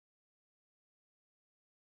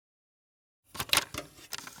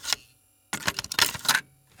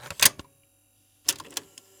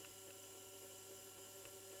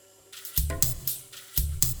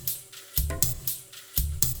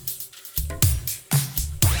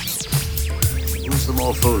Who's the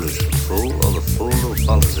more foolish, the fool or the fool who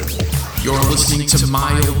follows him? You're listening to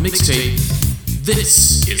my old mixtape.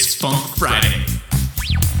 This is Funk Friday.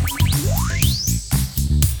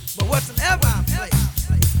 But whatsoever I play,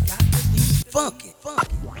 got to be funky.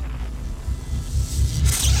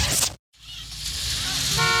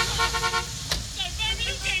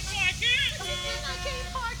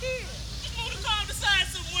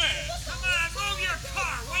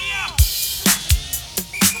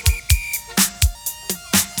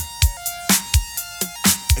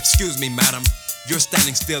 Excuse me, madam. You're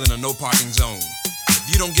standing still in a no parking zone.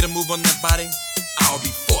 If you don't get a move on that body, I'll be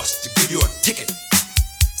forced to give you a ticket.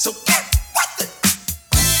 So get with it!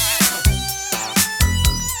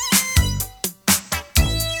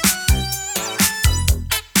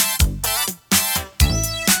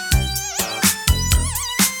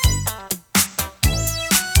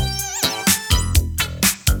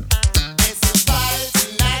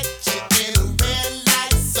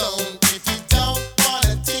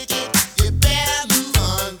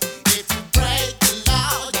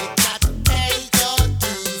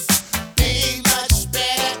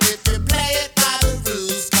 Play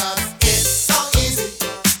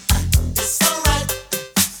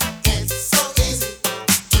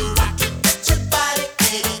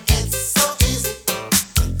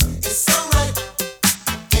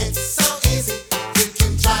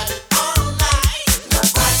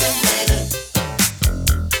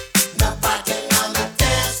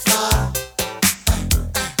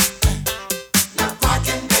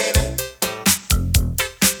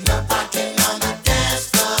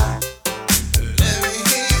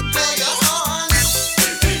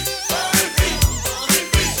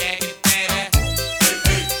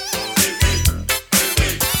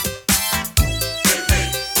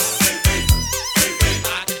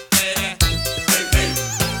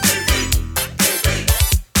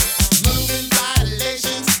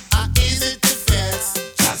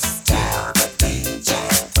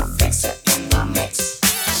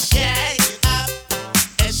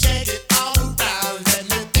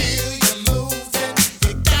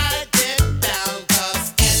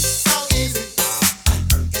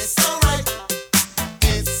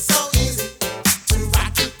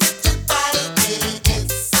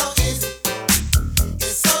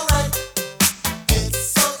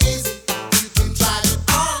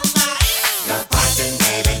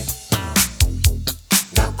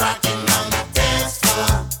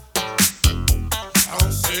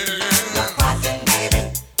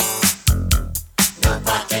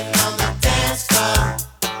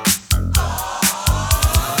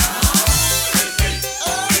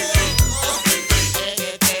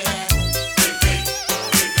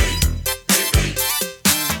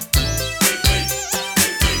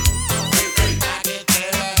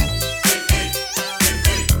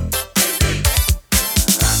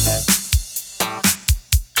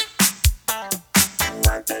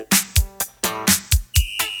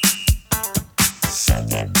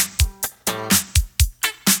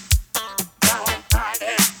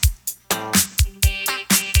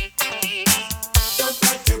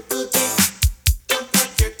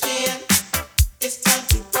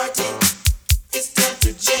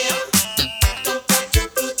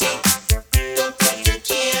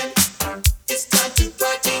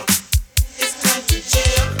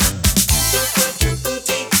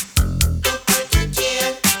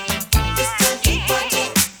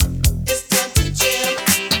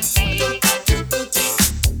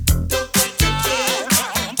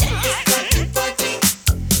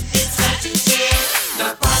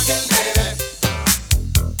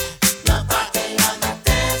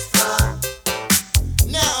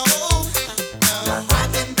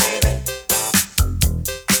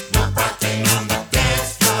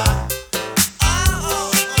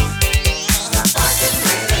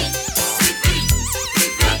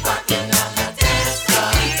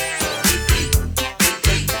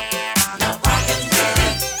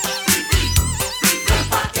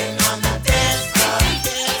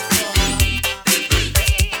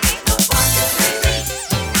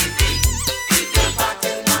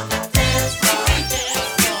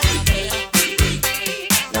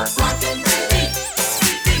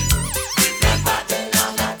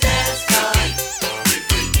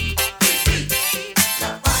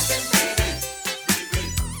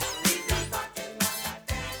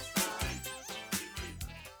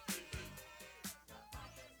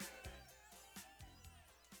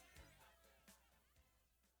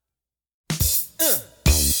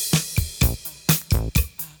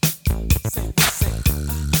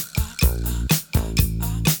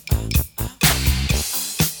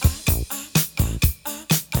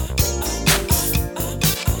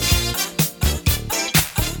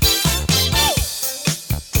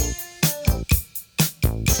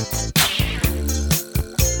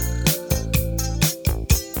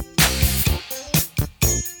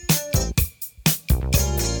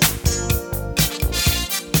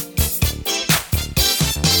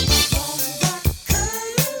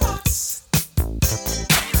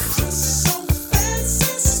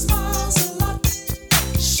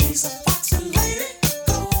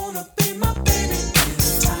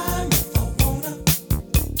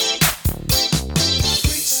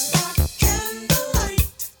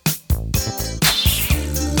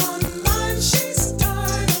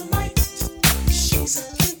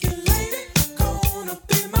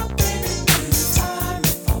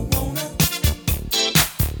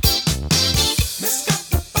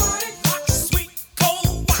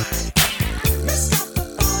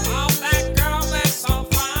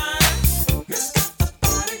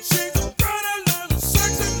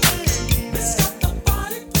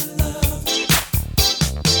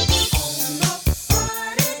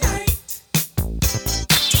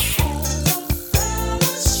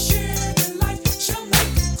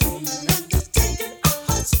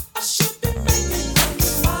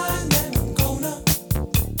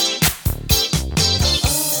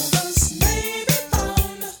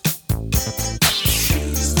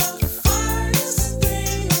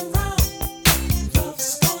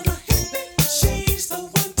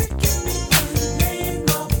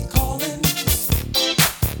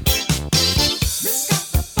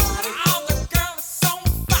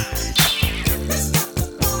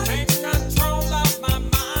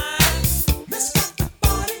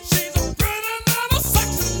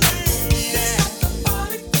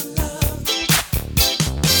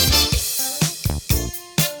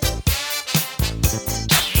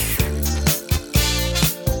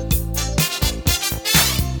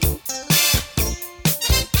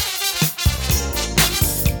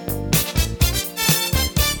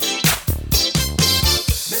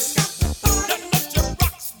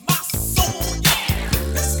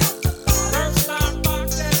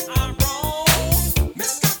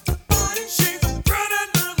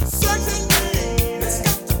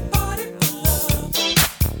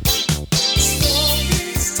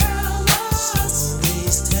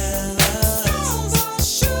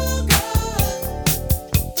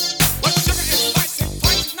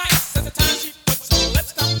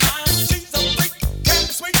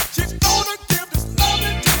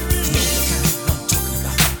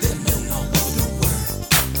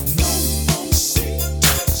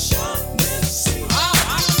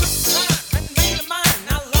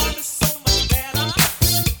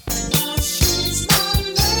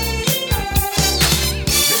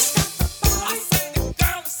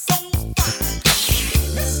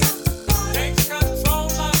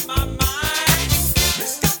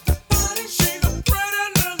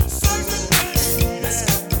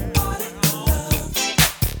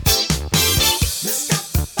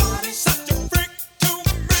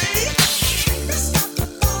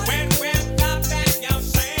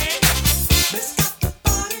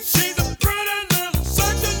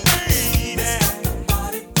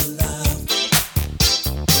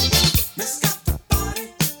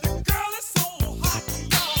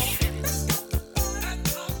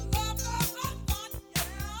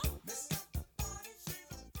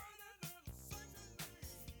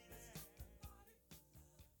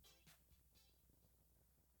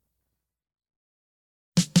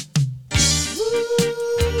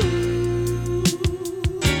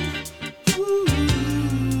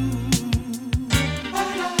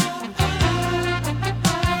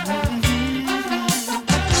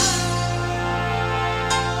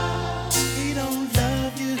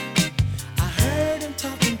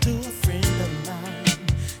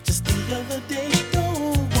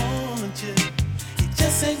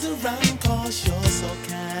around 'cause you're so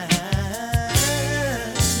kind.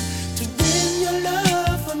 To win your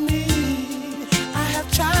love for me, I have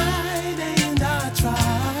tried and I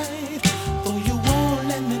tried. Though you won't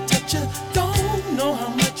let me touch you, don't know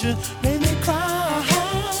how much you made me cry.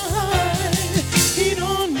 He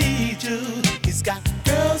don't need you, he's got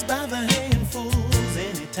girls by the handfuls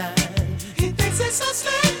anytime. He thinks it's so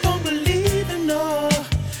slick, don't believe in no.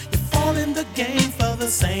 You fall in the game for the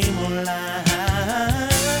same old line.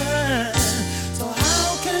 So how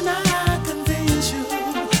can I convince you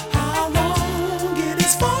how wrong it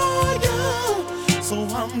is for you? So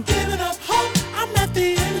I'm giving up hope, I'm at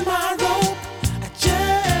the end of my rope. I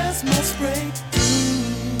just must break through.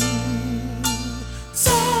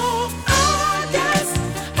 So I guess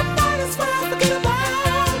I might as well forget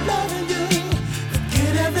about loving you.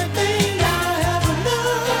 Forget everything I ever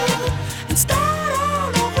knew and start all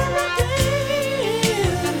over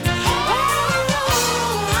again. Oh,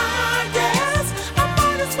 I guess I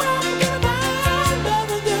might as well forget about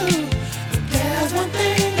loving you. But there's one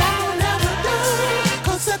thing I'll never do,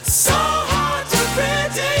 'cause it's so hard to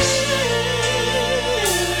pretend.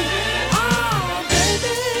 Oh,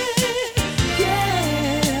 baby, yeah.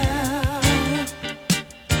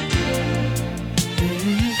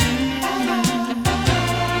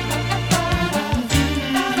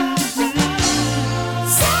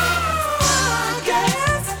 So I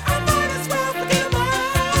guess I might as well forget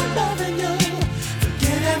about loving you.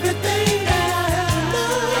 Forget everything that I ever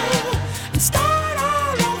knew and start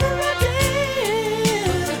all over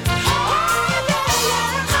again. Oh, yeah,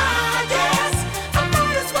 I guess I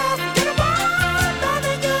might as well forget about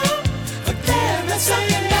loving you. Forget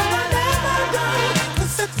everything that I ever do,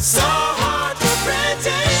 'cause it's so hard to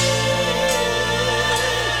pretend.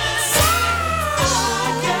 So I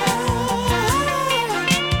guess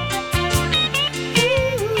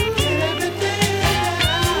everything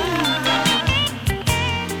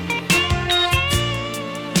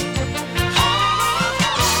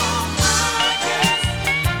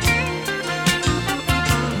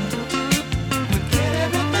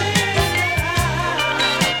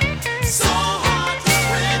so hard to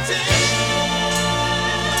pretend.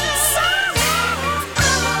 So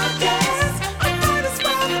I guess I might as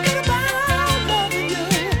well forget about loving you.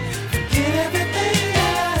 Forget everything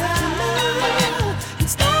that I know and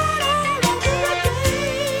start all over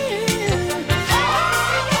again. Oh,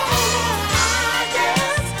 I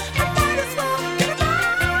guess I might as well forget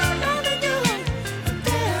about loving you.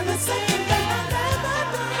 Forget everything that I ever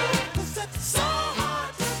do, 'cause it's so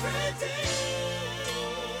hard to pretend.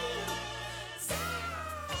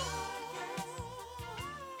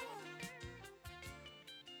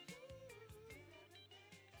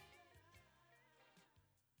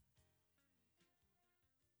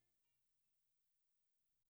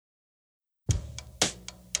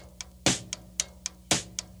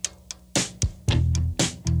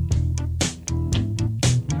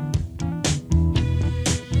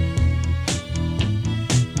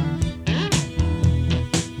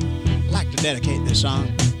 I'd like to dedicate this song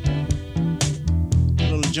to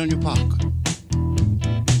little Junior Parker,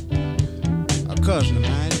 a cousin of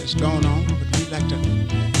mine that's gone on, but we'd like to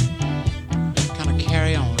kind of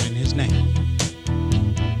carry on in his name.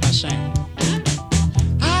 I sang.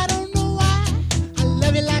 I don't know why I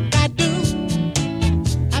love you like I do.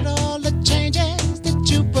 After all the changes that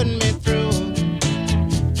you put me through,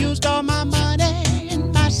 used all my money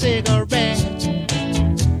and my cigarettes,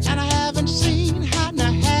 and I haven't seen how to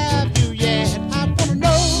have you yet. I wanna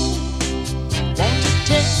know, won't you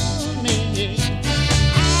tell me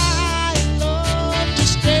I love to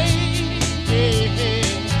stay?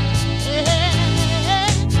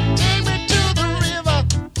 Take me to the river,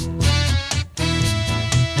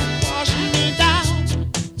 wash me down.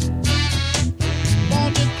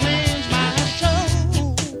 Want to cleanse my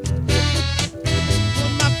soul,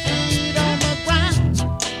 put my feet on the ground.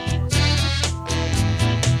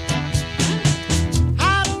 I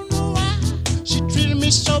don't know why she treated me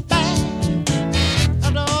so bad.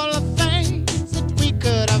 After all the things that we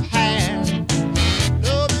could have had,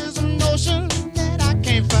 love is an ocean that I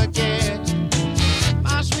can't forget.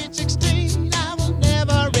 My sweet 16, I will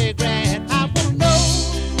never regret. I wanna know,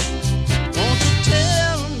 won't you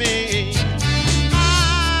tell me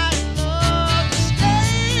I love to stay?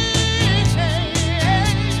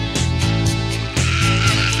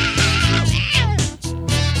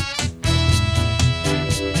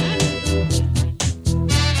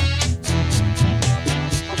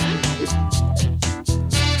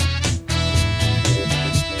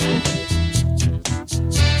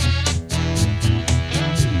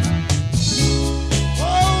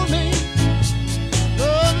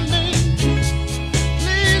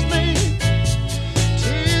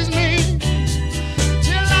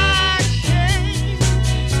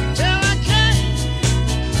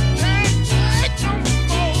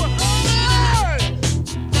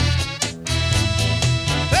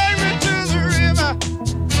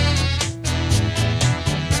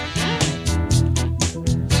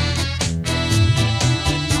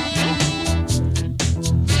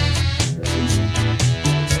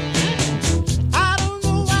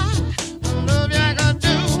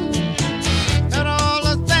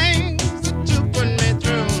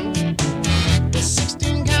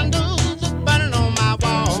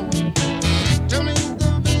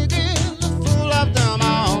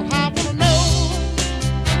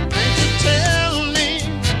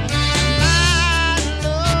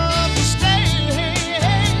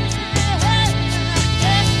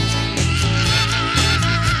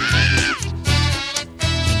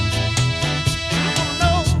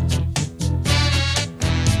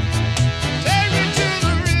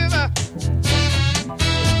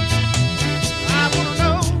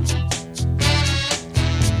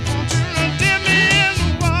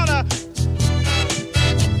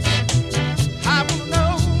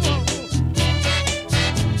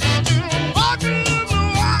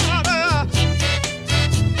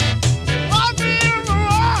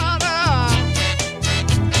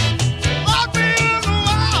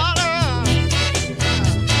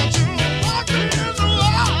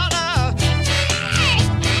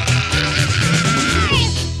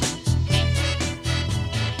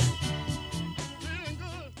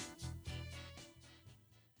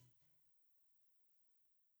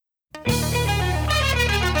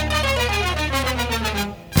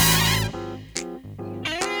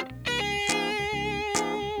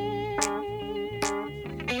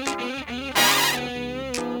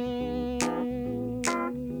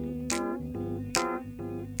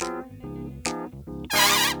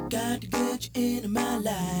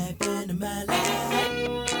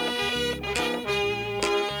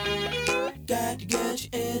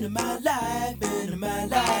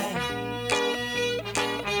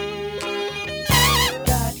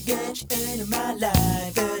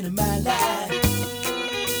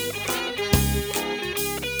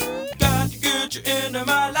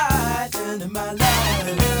 my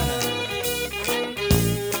life.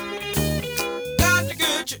 Got to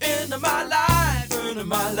get you into my life, into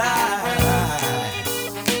my life.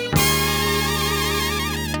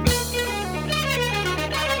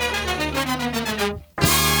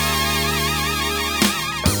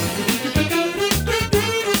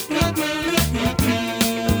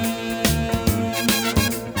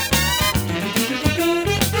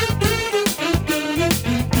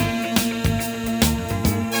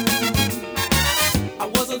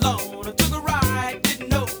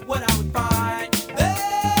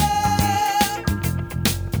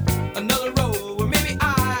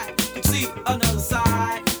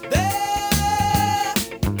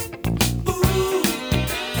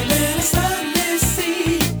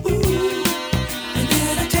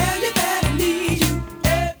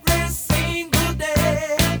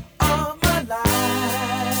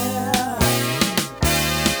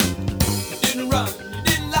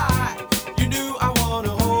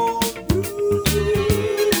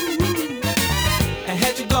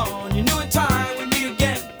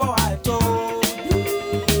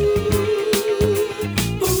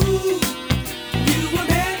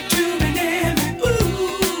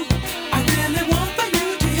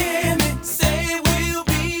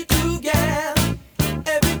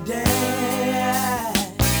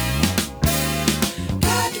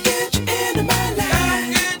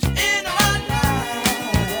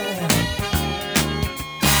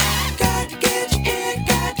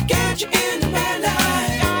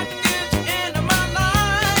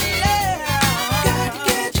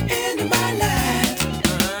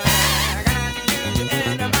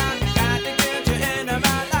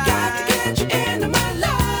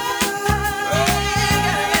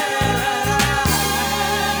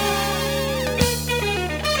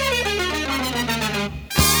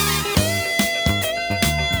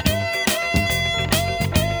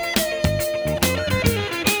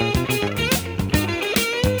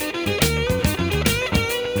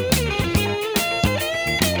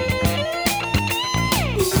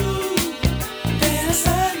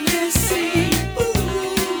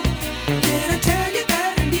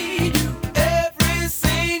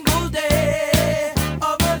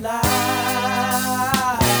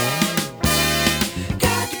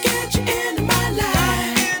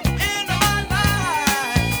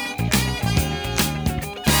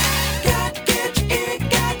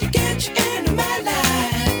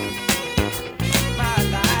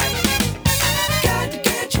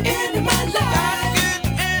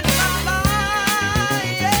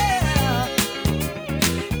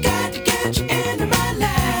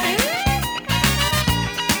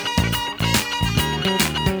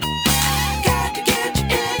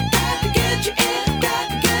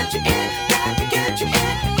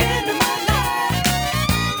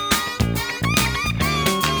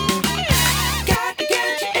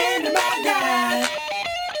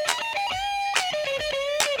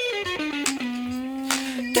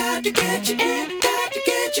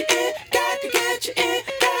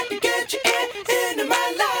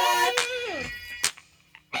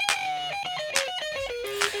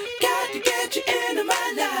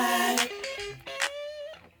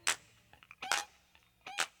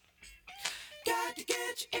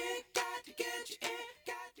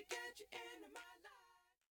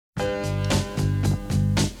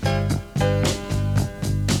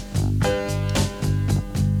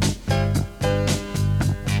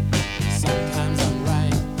 Sometimes I'm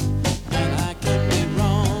right and I can be wrong.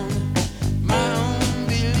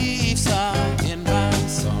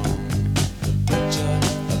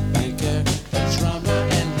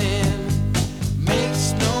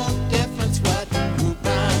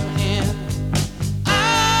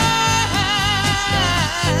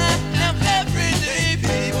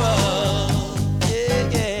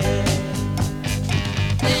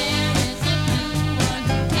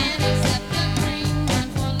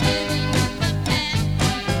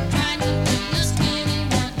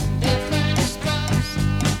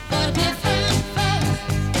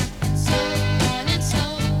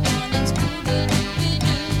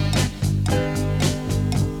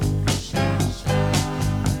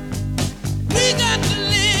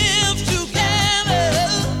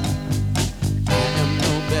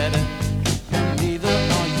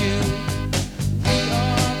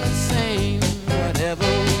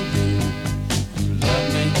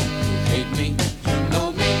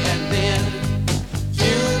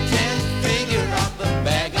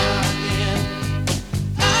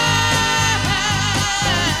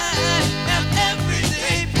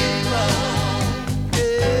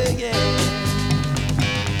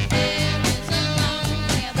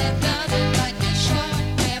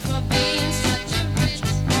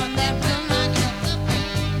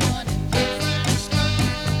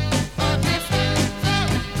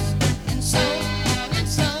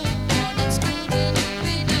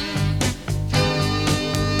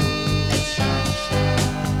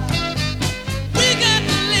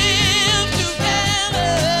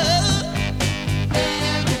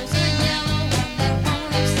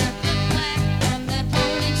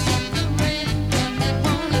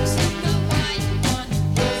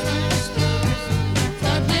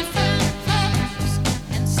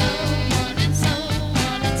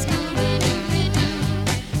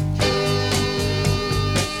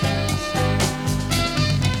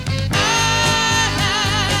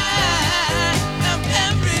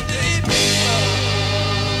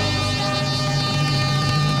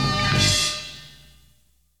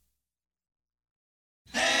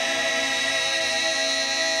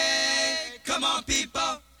 Come on,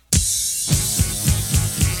 people.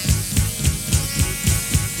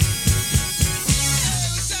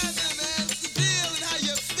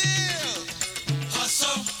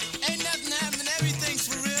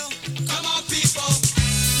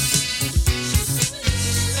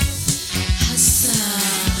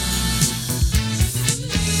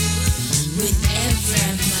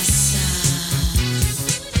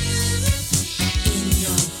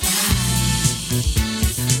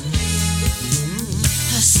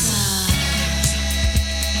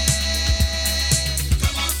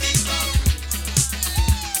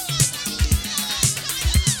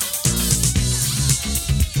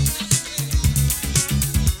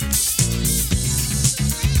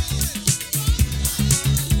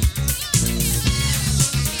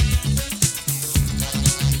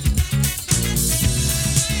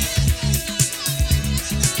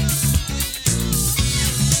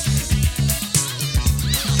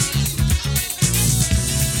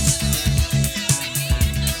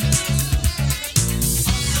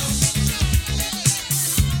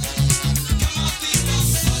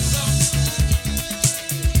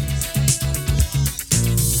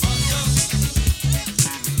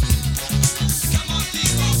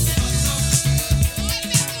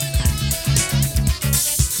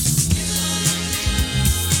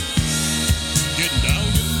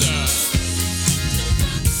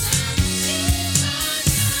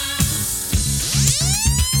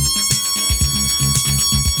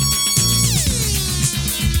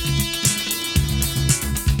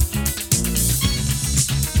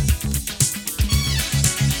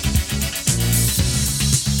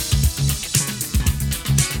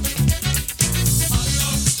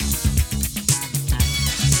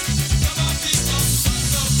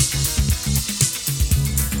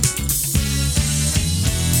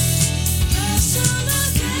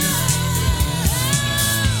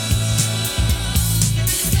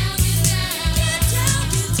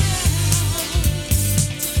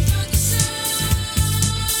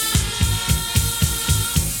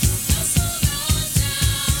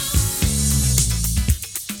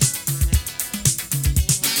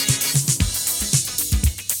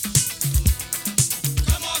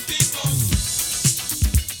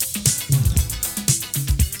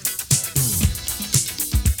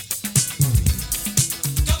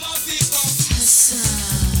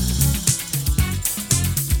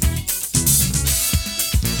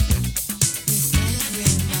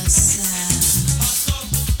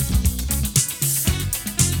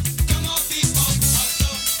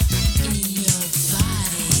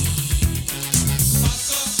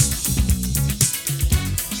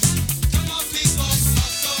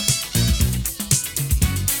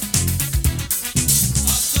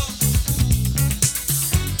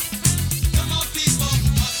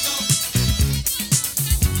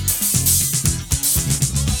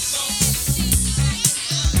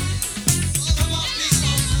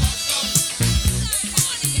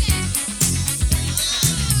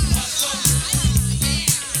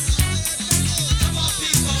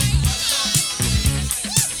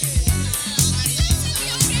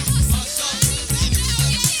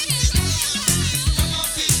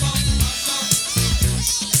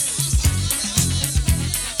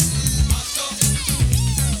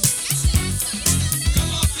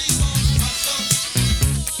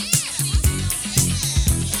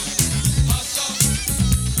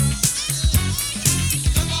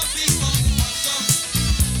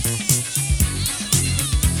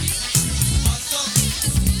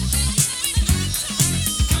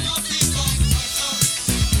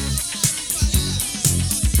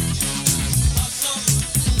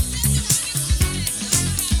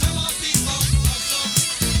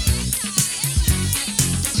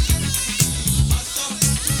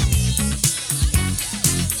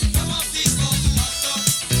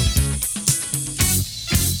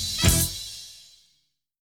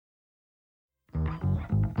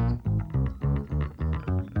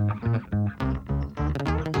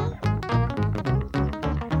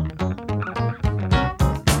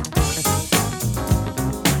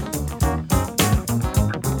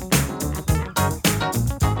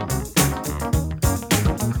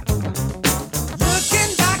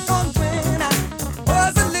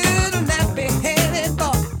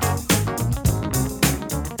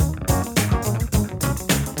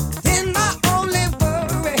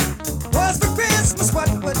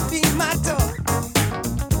 What would be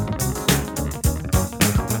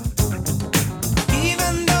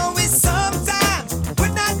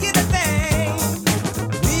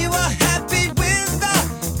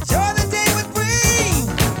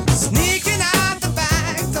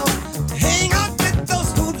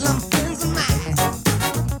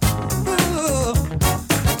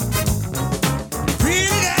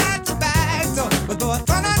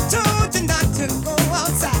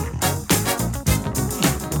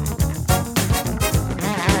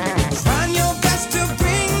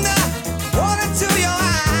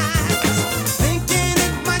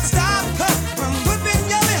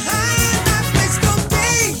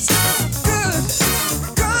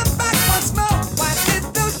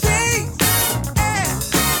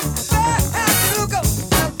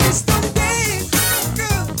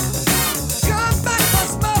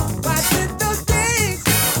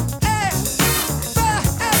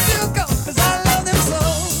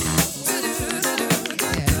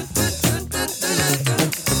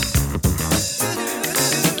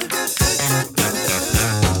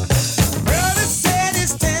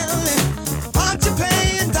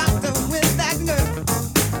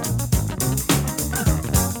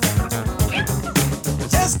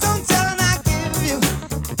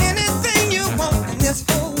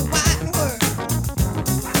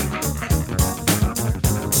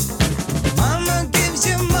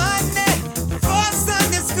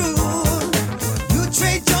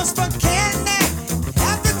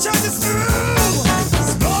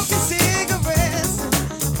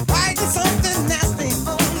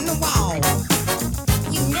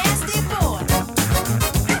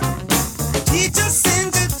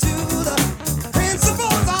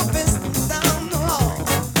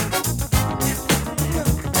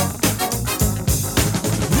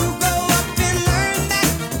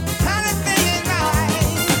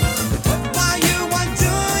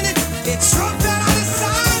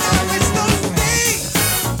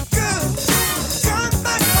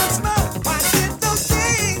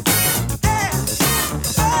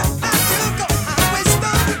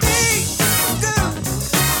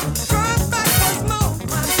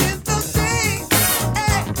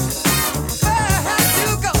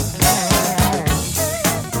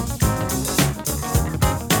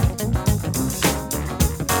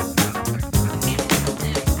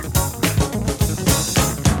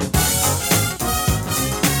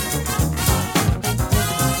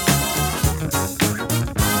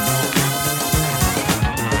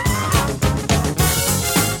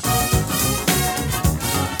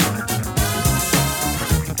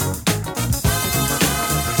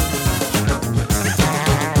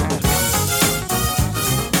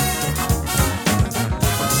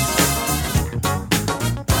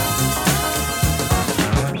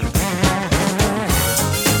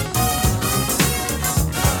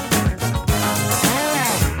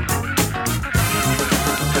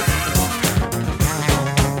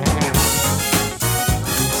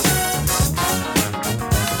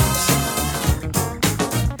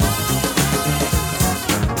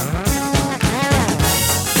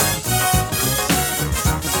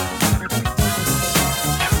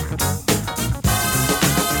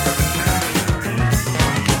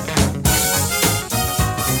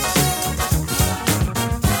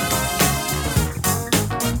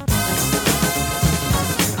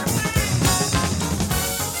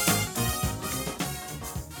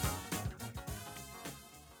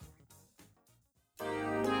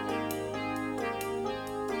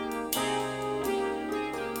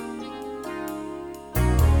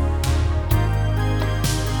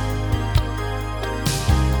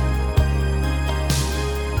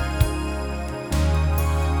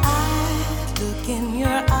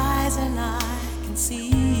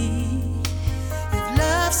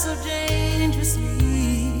love so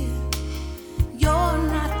dangerously. You're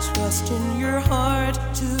not trusting your heart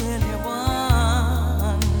to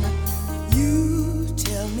anyone. You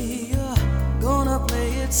tell me you're gonna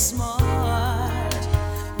play it smart.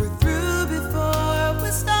 We're through before we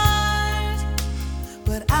start,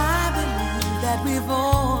 but I believe that we've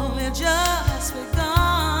only just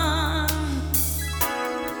begun.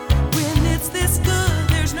 When it's this good,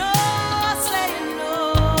 there's no saying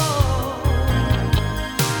no.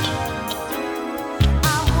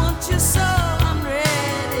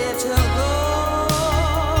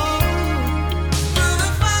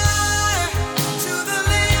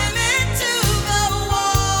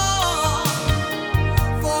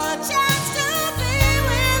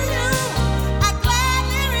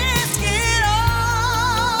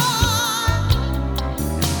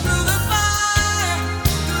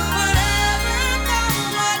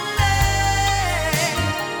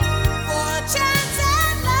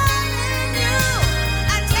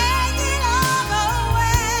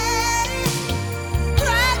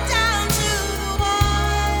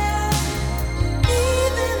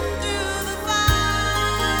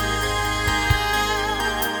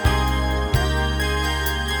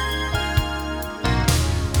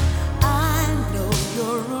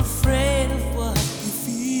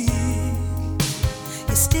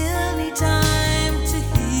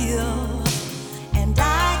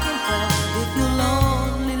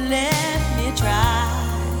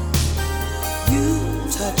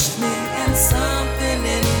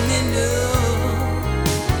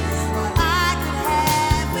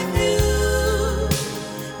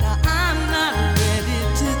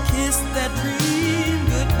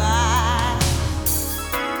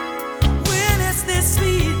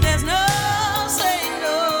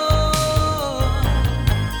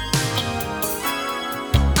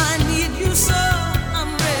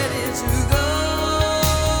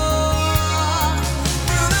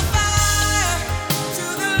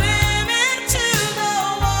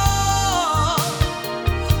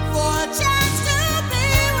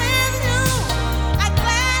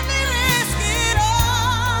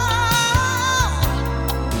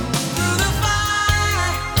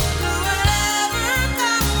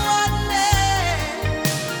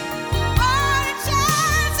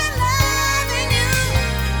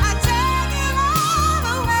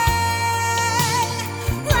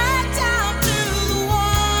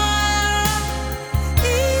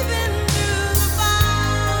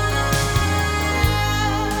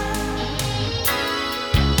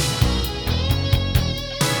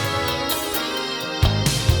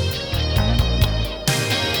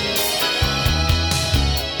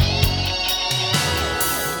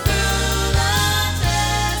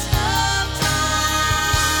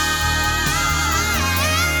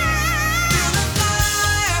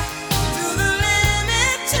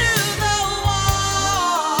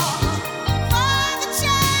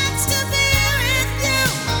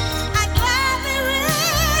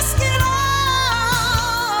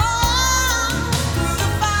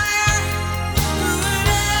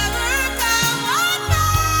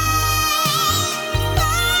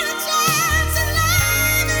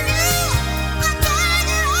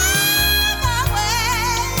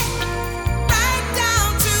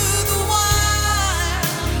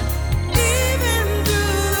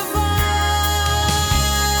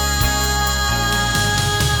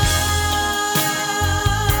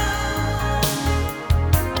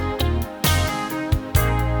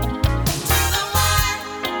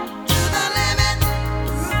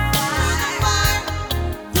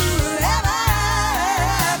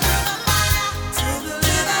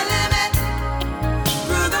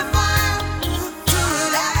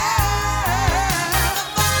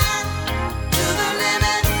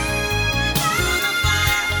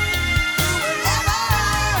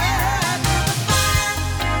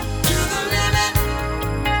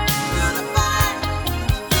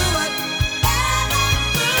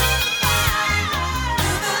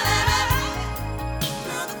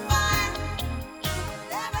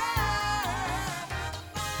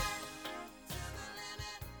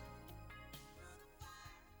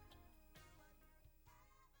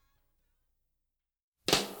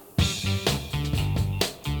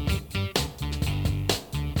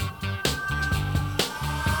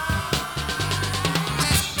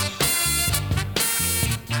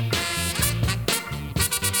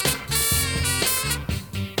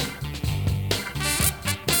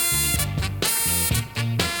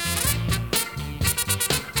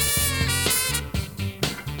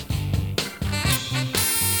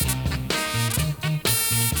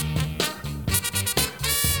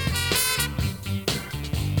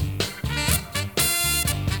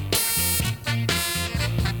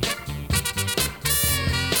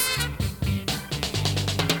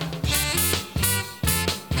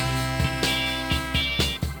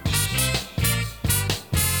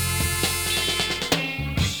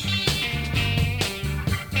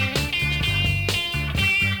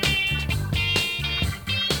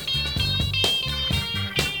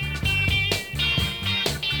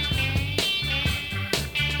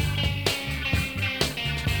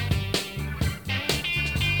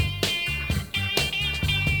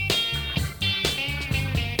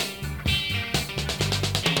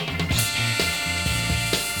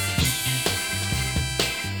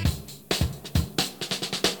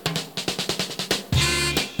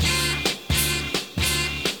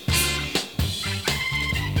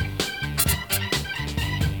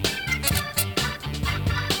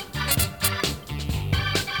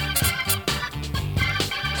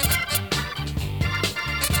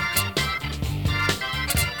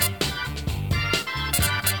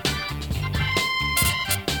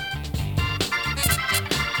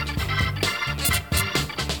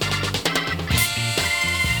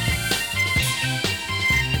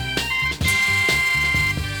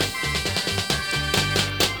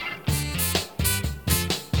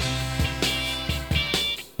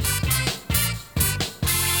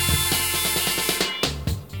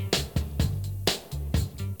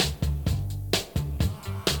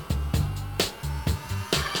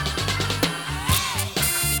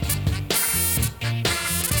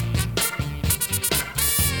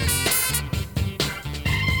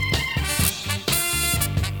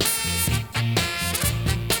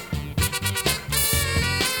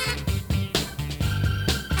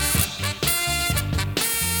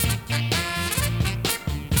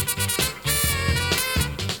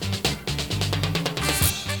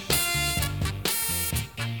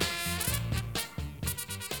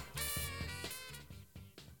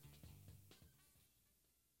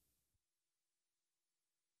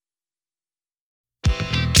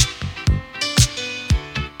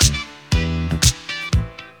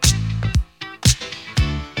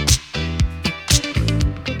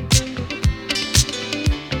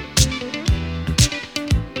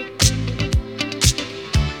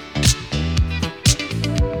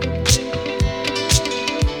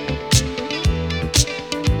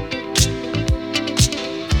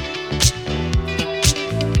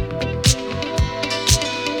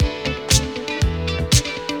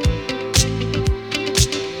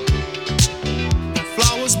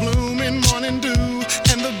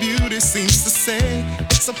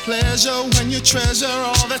 pleasure when you treasure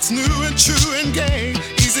all that's new and true and gay.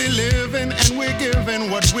 Easy living and we're giving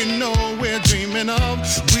what we know we're dreaming of.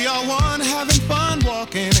 We are one having fun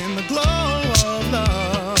walking in the glow of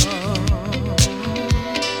love.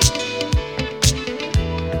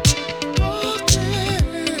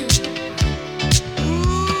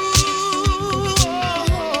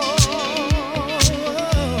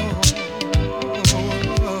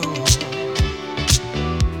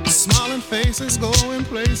 Faces going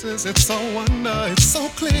places, it's so wonder, it's so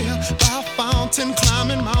clear. By a fountain,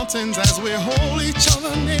 climbing mountains as we hold each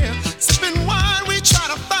other near. Sipping wine, we try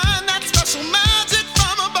to find that special magic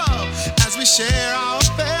from above. As we share our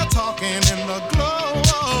affair, talking in the glow of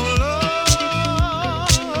love.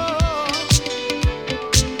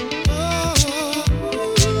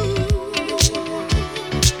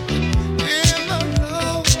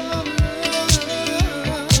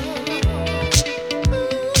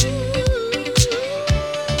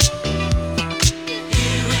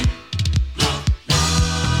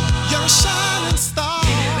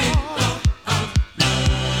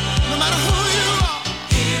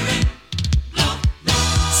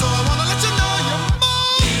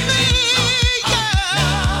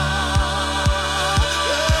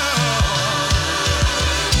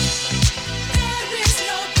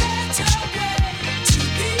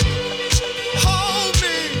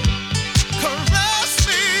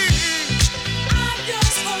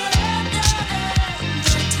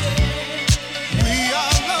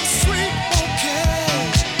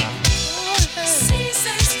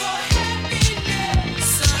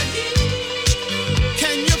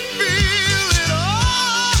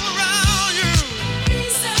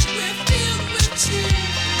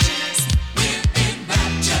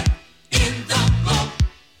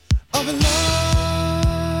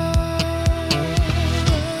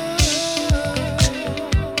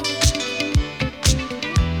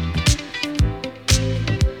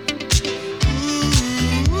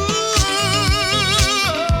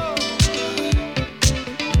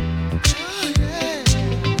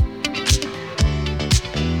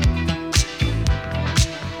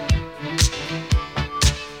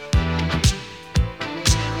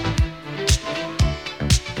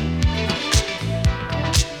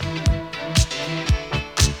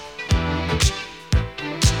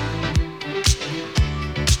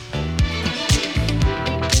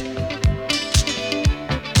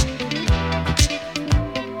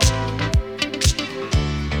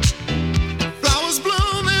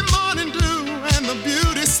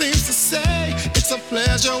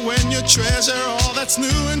 Treasure all that's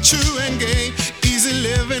new and true and gay. Easy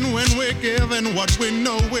living when we're giving what we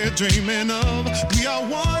know we're dreaming of. We are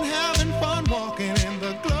one having fun walking in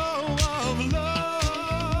the glow of love.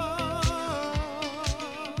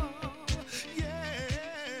 Yeah.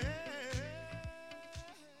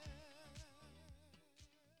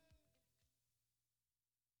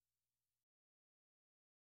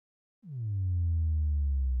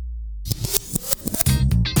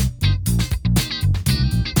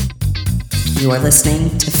 You are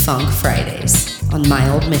listening to Funk Fridays on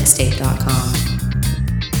myoldmixtape.com.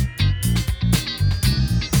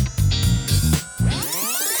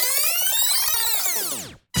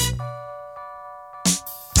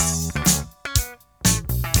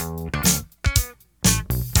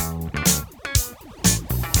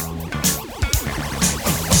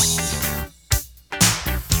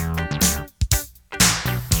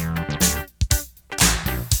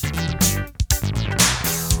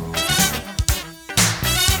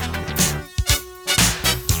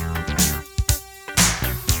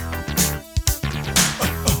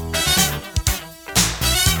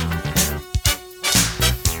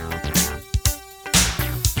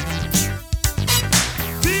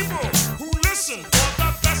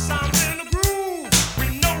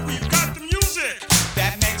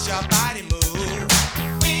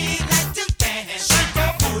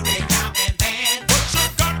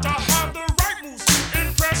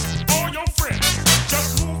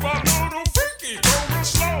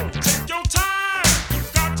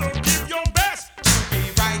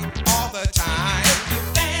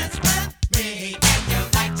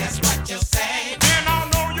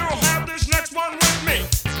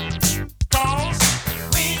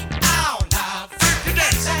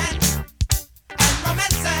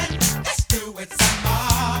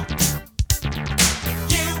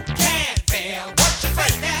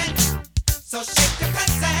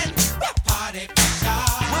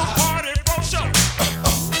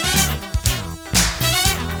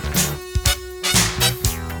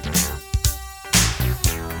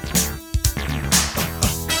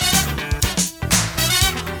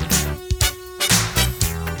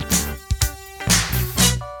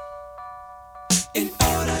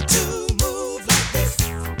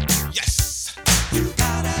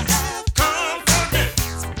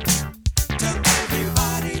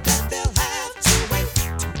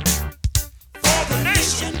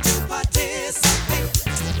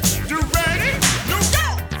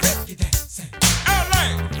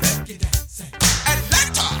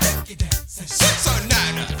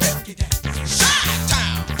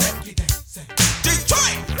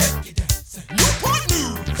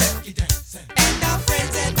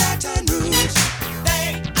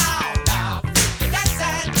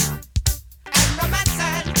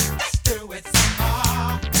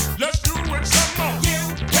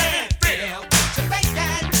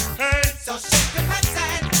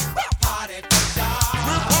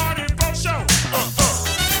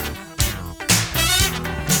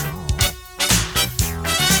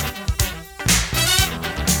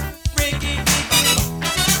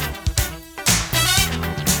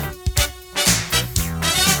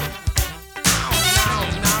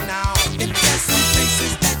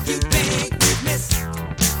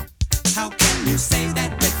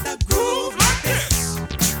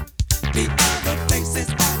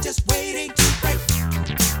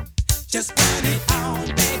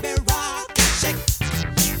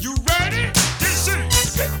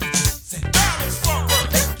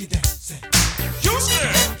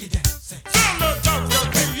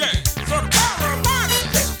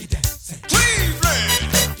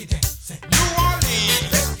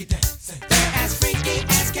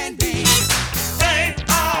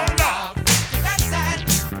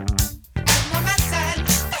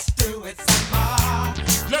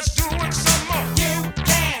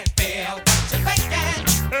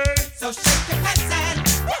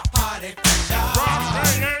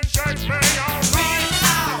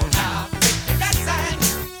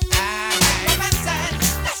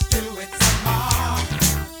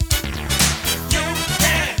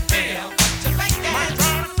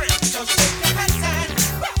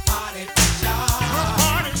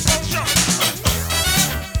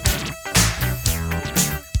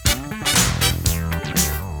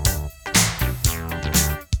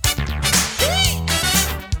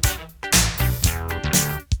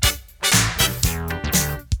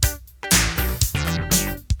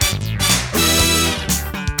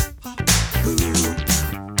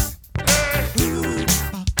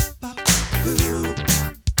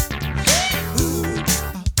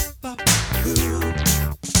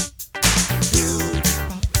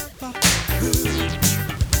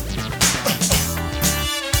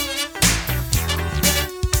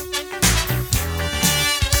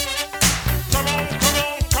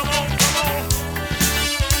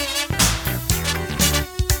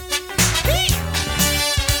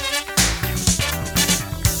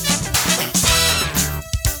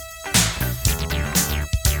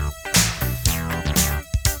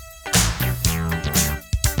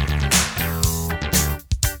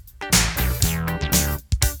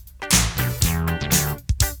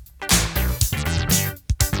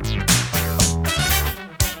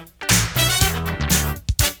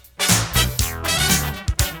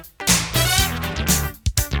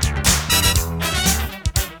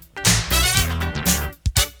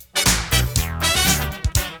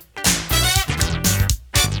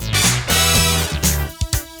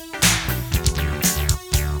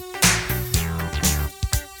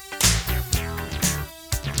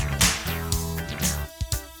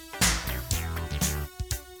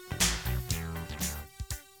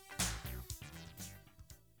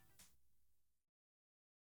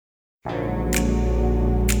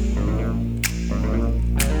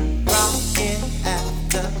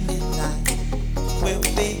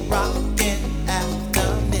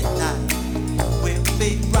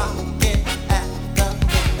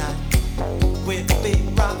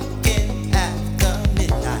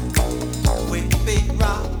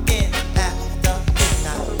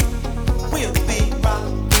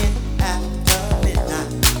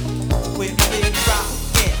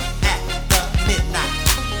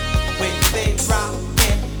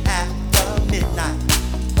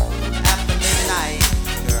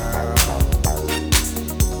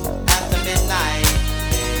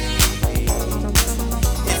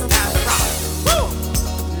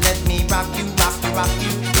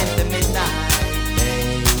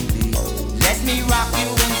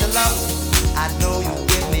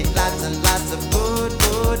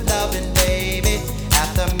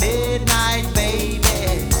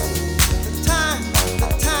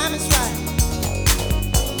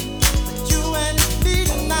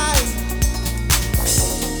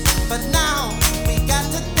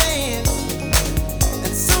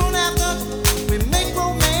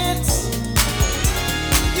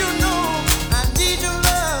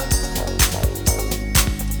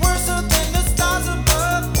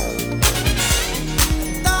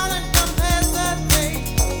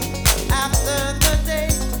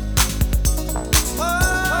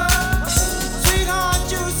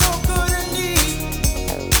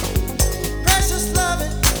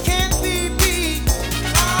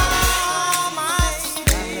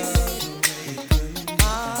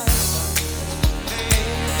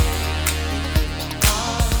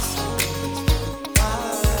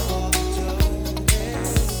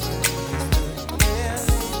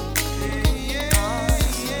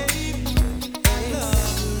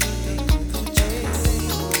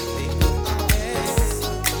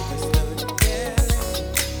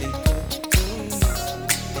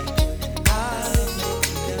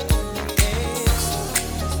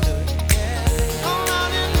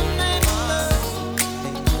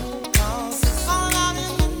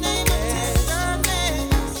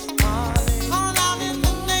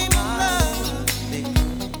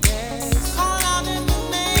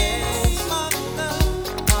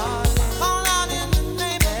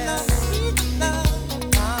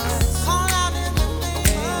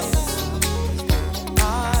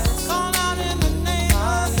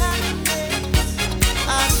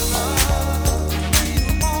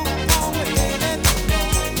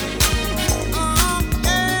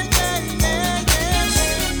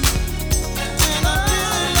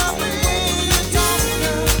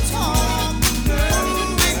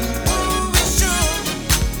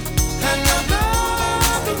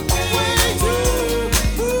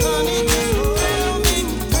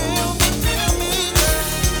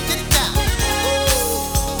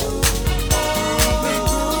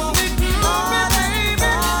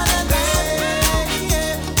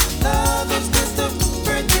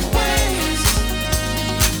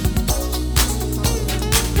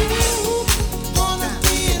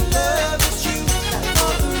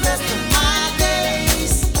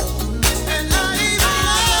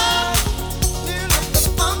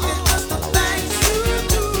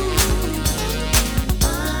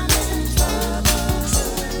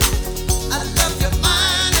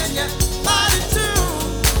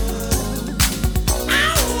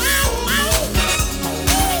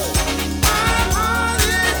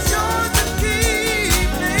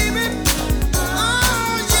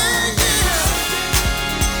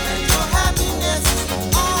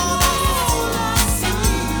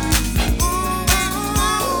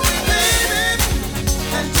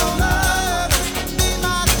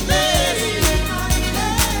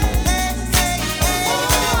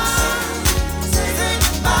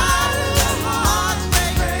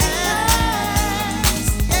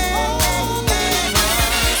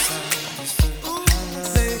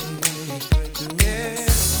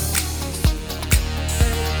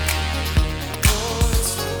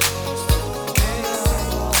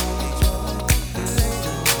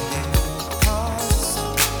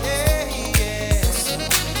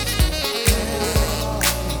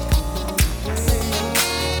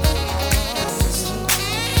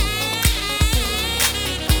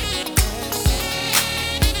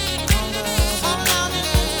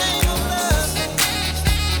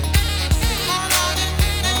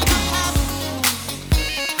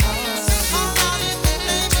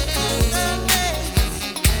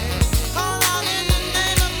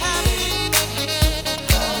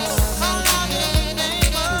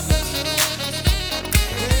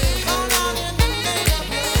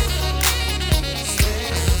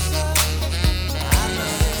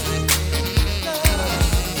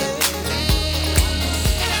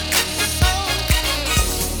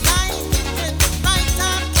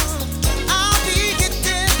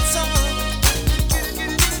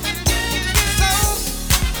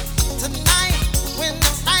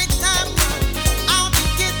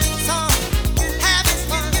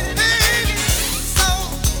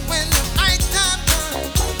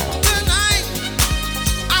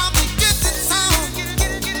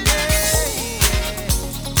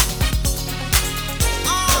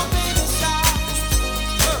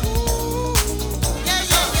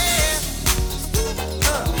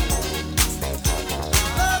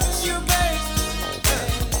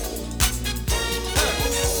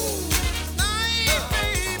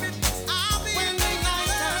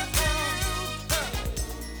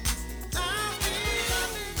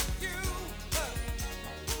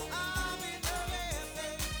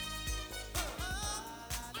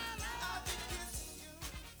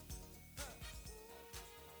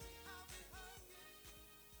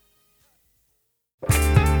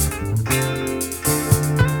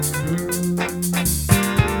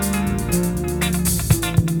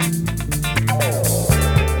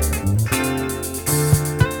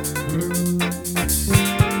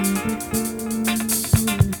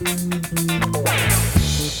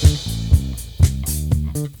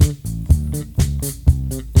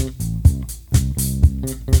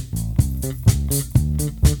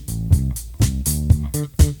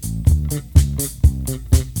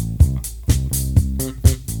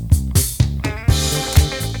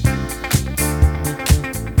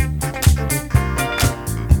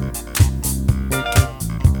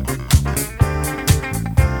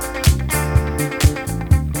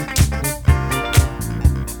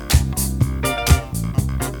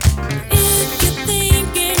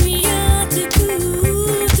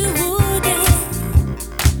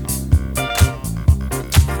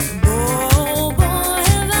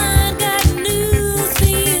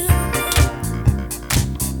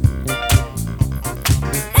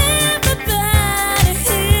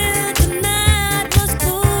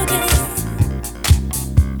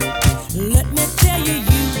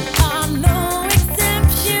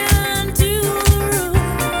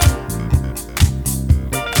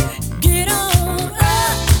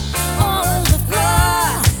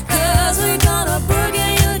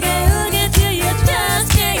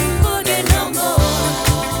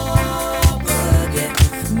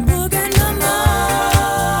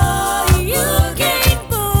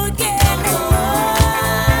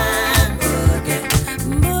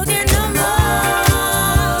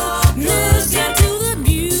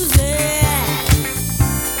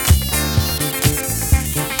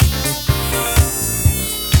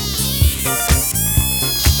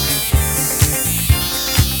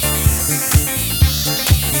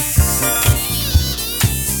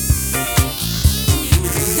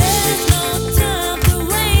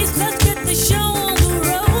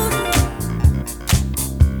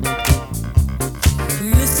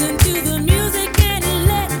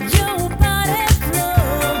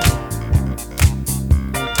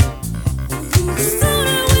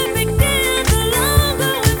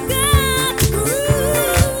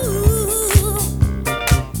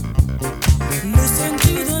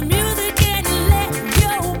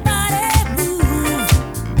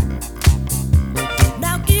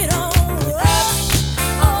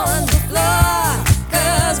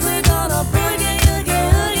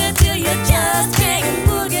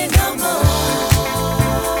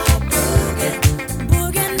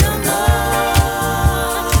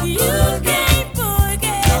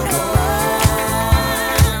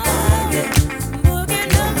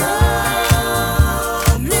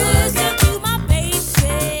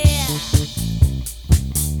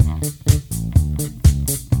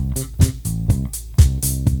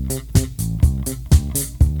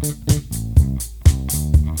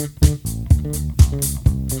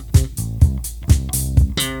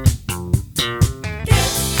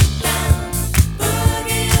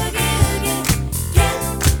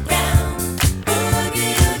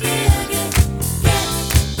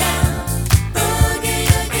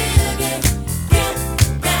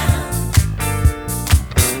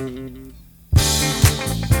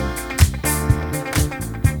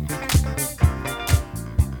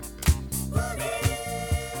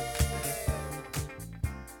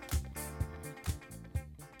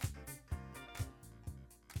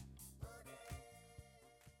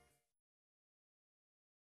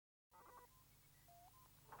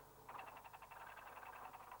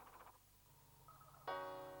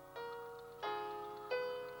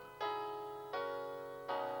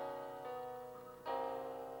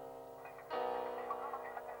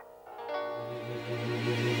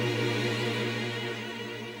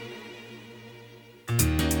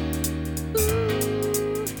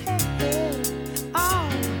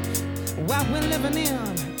 living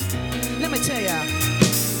in. Let me tell ya.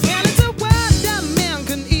 And it's a world that man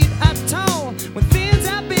can eat at all. When things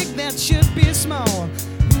are big that should be small.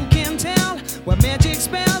 Who can tell what magic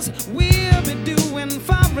spells we'll be doing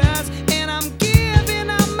for us? And I'm giving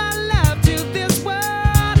all my love to this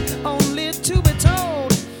world, only to be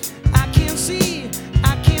told I can't see,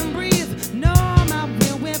 I can't breathe, no, my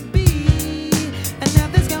will will be. And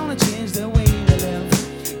nothing's gonna change the way we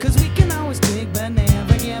live, 'cause we can always take but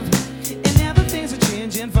never give. And now the things are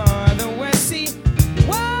changing for the worse. See,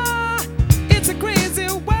 whoa, it's a crazy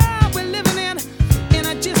world we're living in, and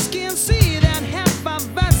I just can't see that half of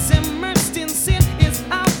us immersed in sin is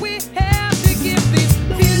all we have.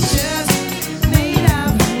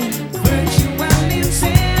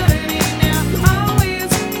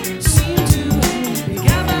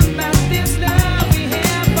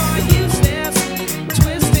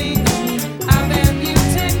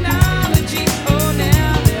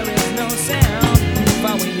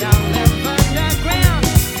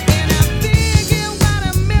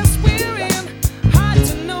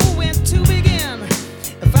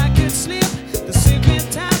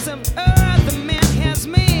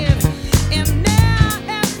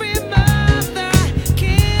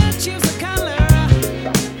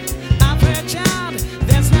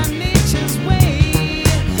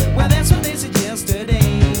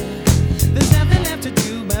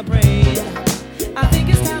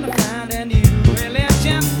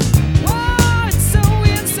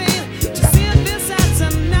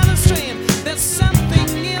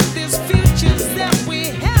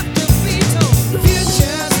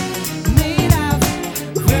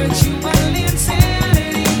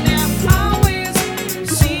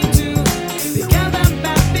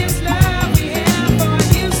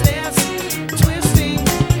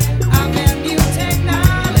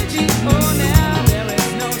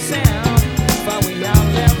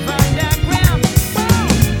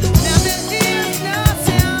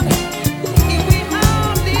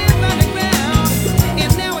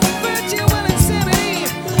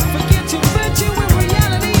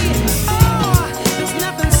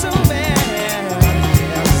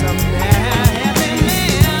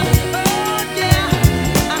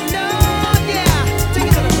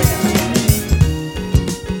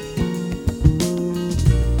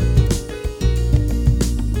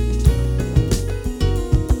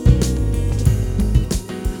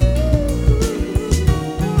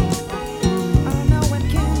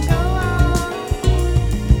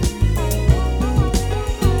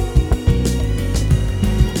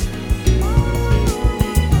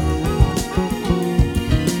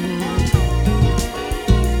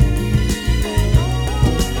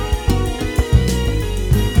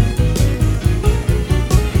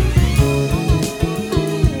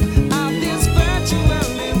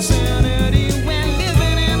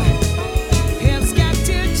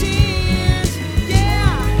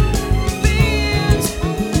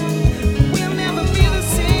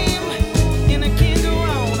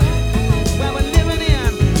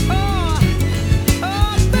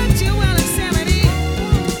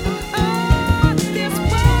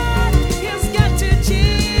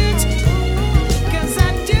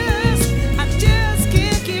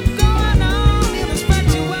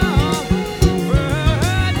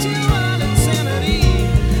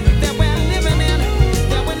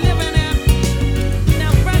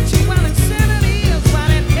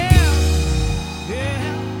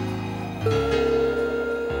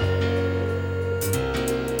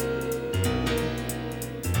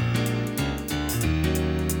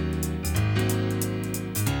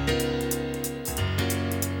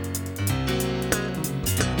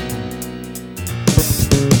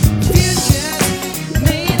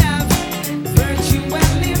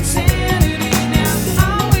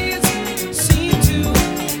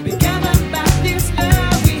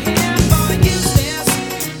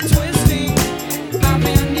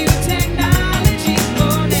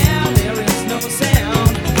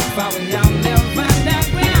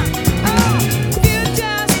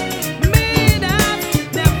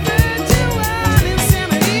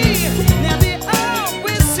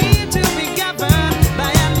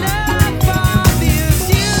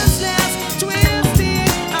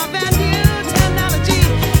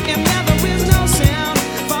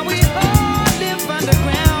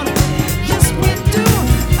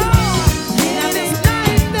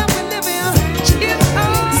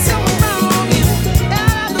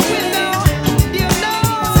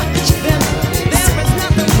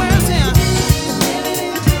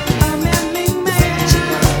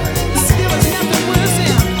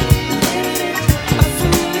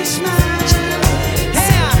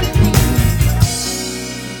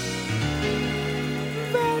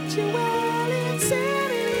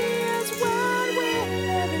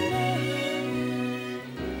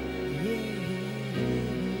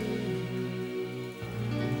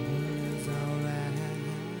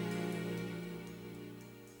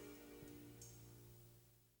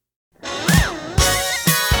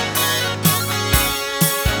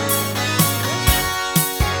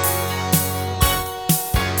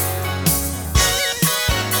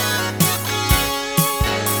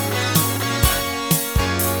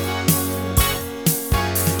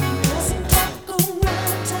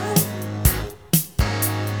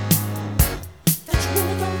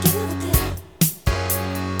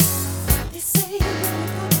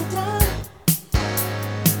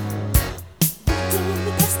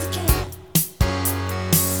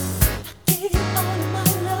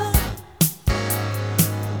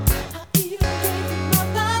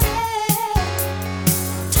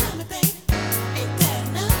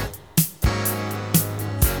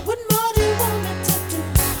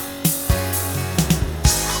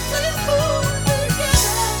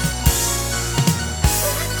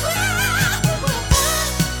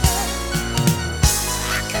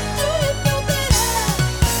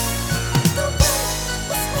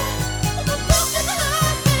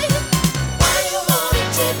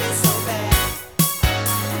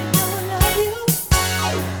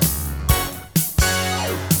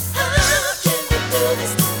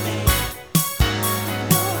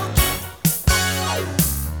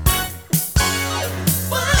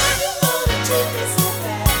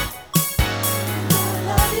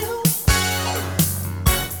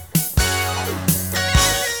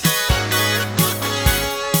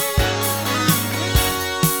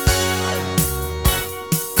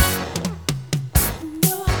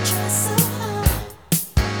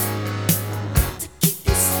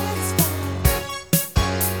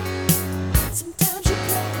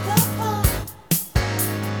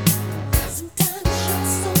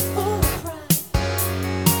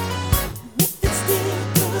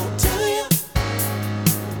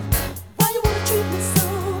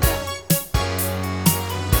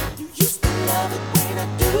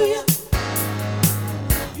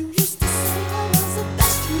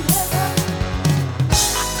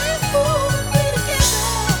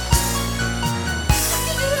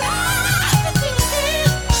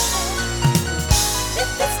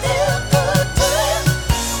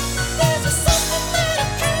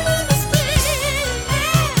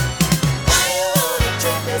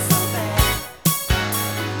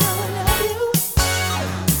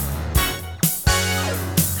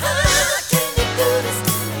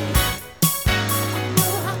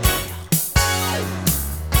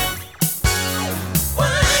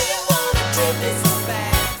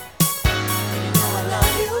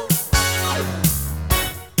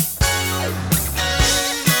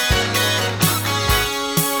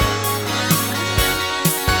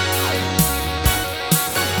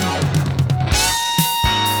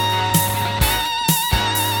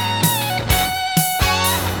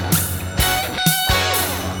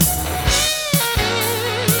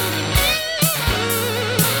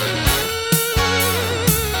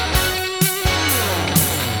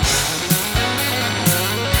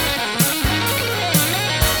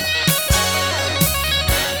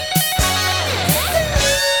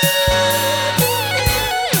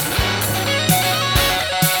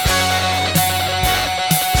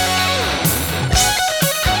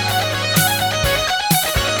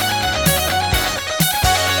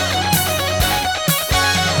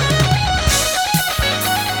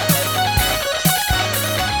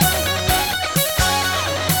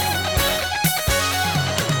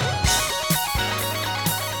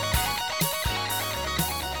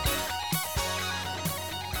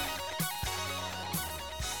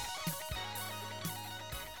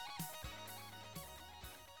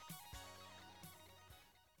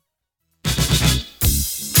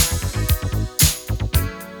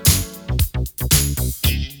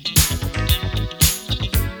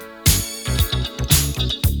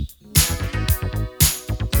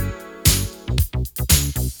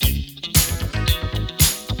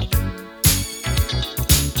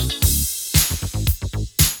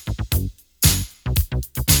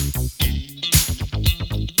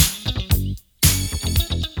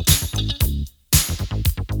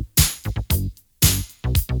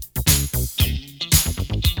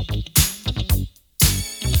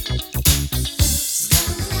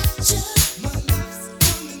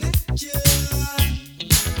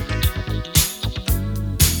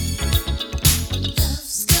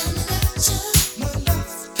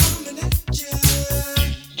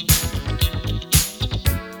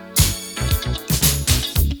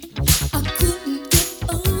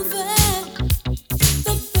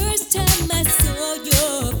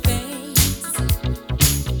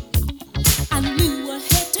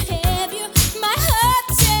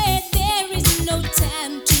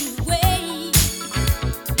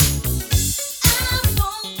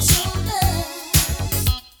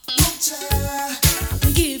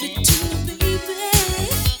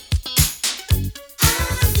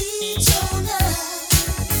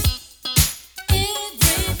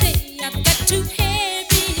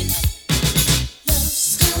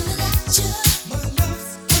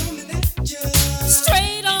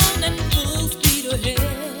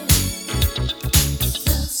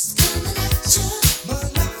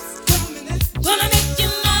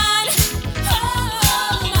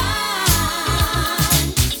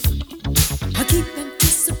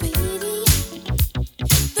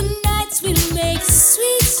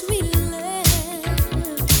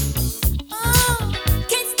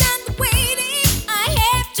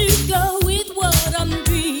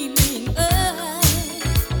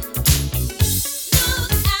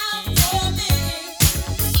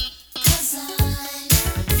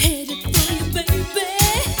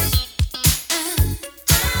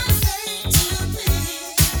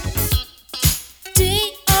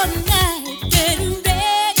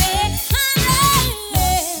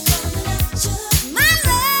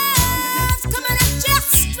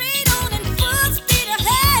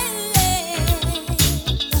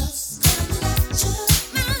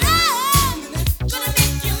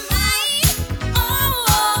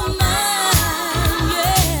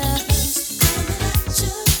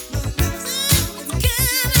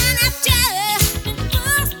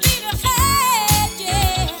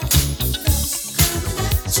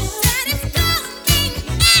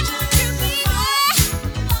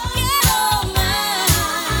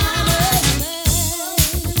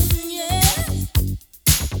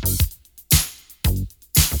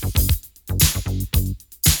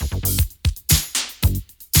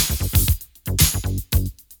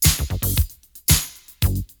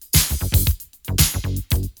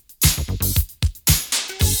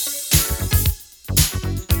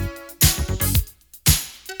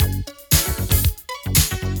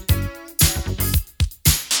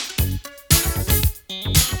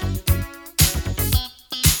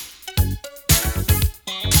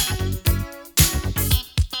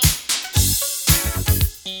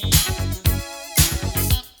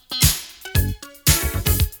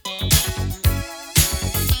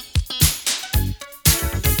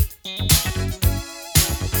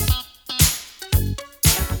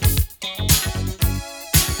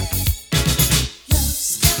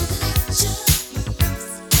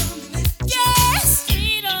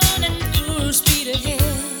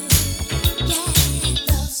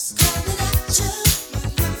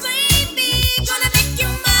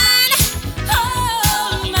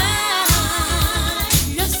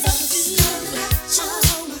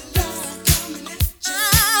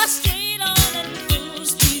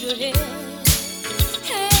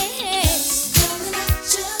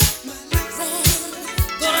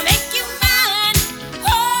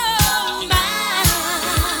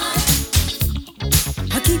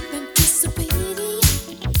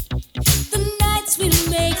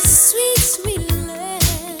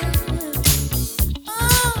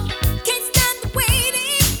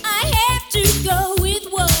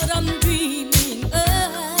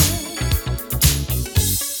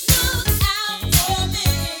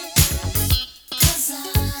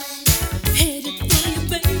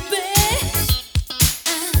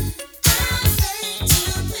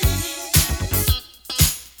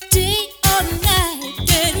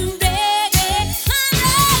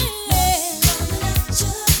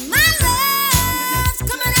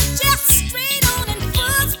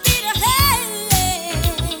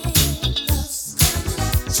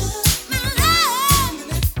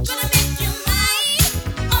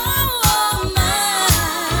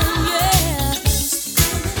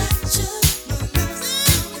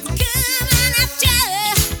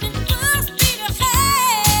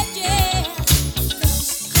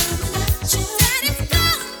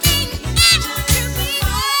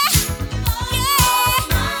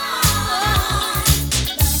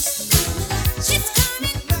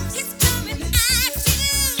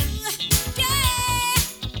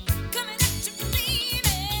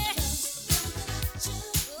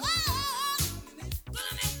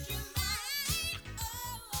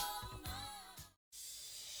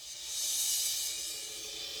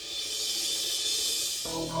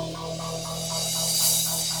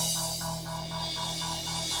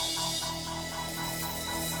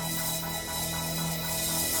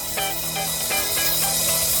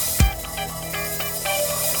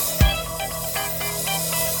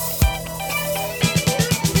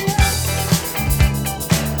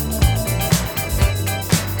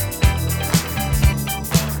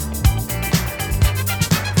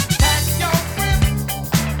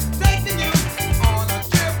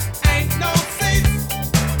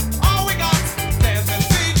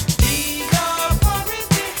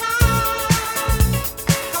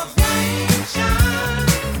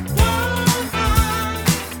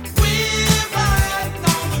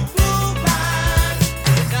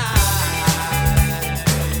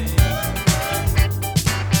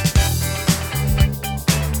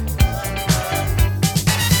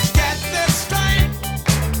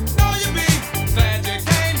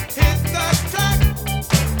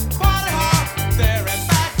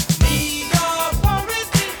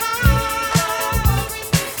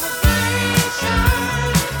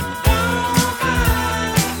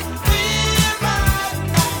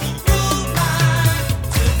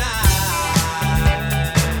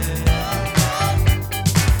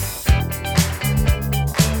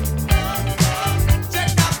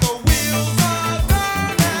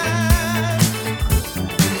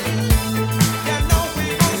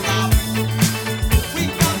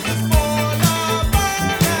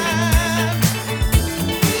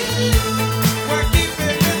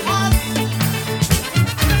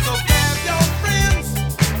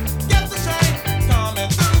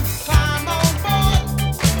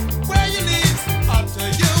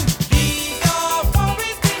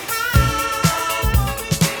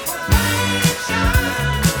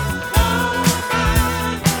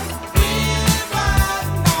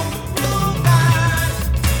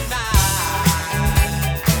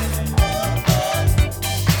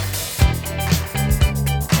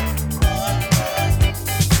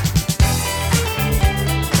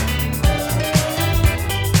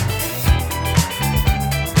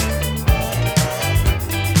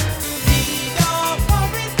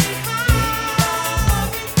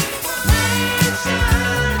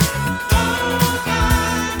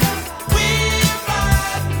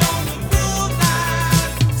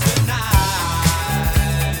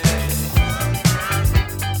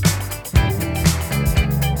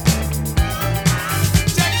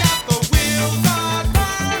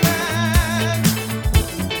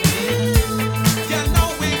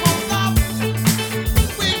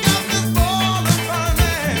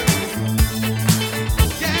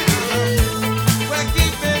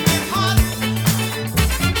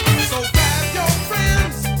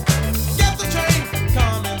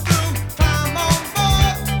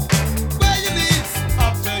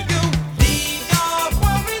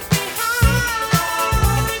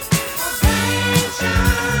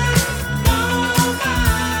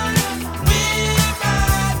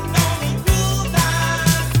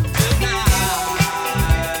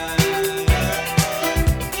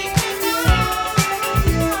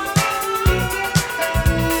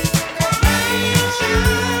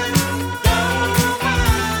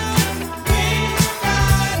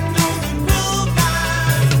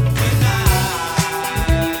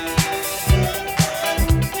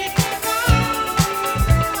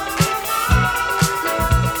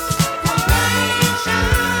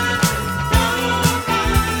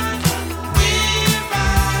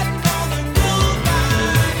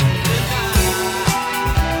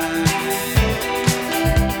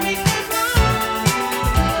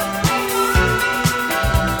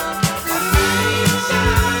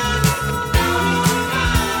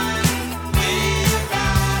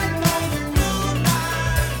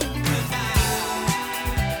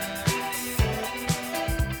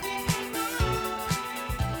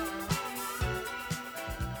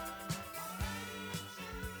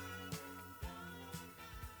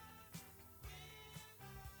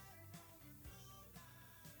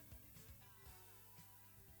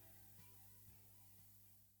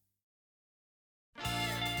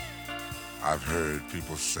 I've heard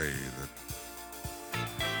people say that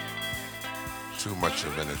too much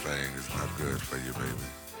of anything is not good for you, baby.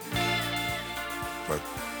 But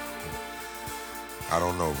I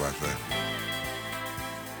don't know about that.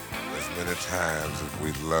 As many times as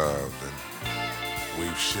we've loved and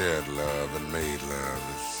we've shared love and made love,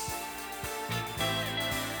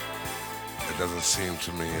 it doesn't seem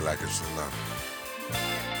to me like it's enough.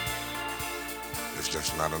 It's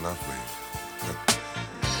just not enough, baby.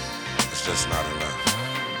 It's just not enough.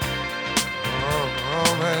 Oh,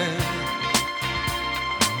 baby.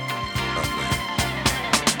 Oh, baby.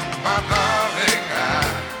 My darling,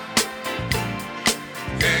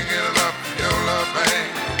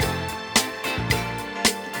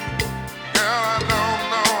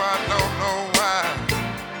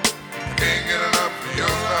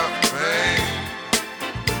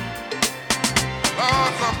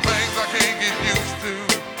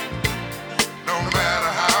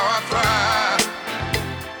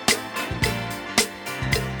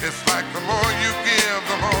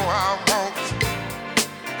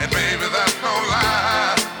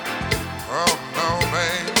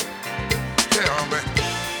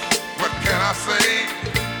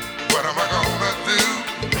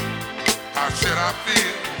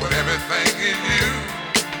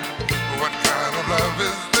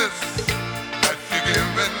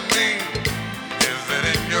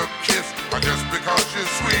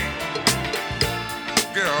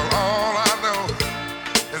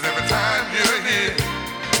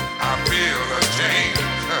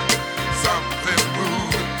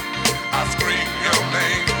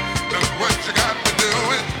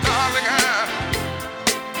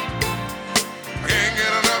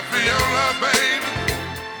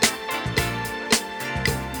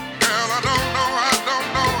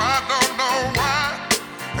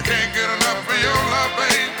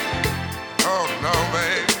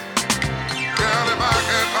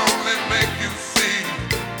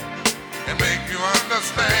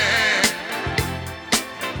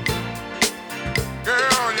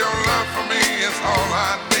 all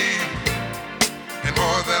I need and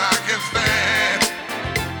more than I can stand.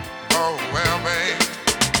 Oh, well, babe,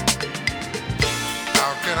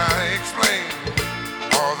 how can I explain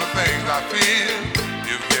all the things I feel?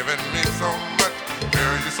 You've given me so much,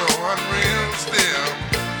 girl, you're so unreal still.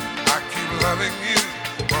 I keep loving you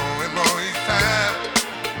more and more each time.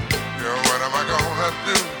 Girl, what am I gonna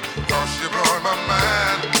do? 'Cause you're blowing my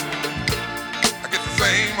mind. I get the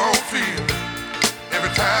same old feeling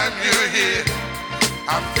every time you're here.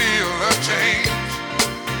 I feel a change,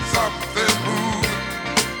 something moving.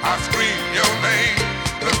 I scream your name.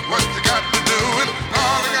 Look what you got to do, and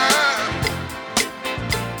darling, I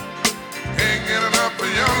can't get enough of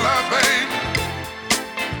your love, babe.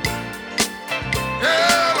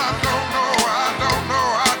 Girl, I don't know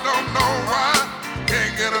why.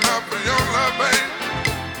 Can't get enough of your love, babe.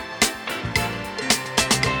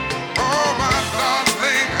 Oh, my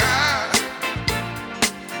darling, I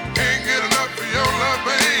can't get enough of your love,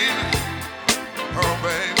 babe. Oh,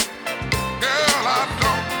 babe. Girl, I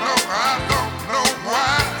don't know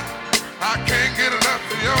why. I can't get enough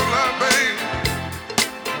of your love, babe.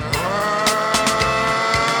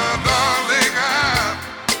 Darling, I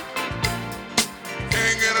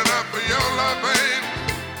can't get enough of your love, babe.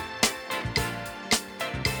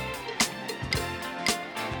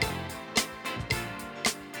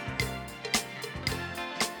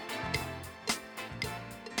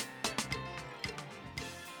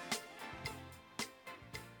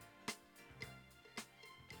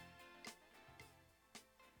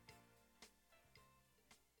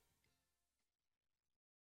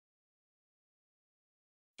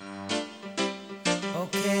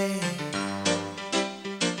 Okay,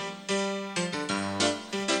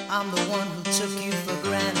 I'm the one who took you for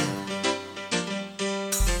granted.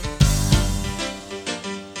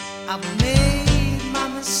 I've made my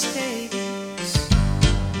mistakes.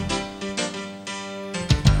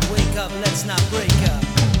 Wake up, let's not break up.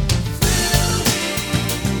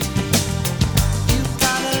 You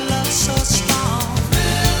got a love so strong.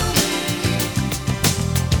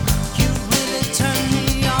 You really turn me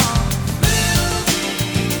on.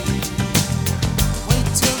 Wait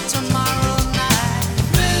till tomorrow night.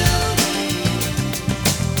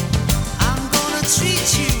 I'm gonna treat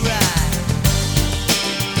you right.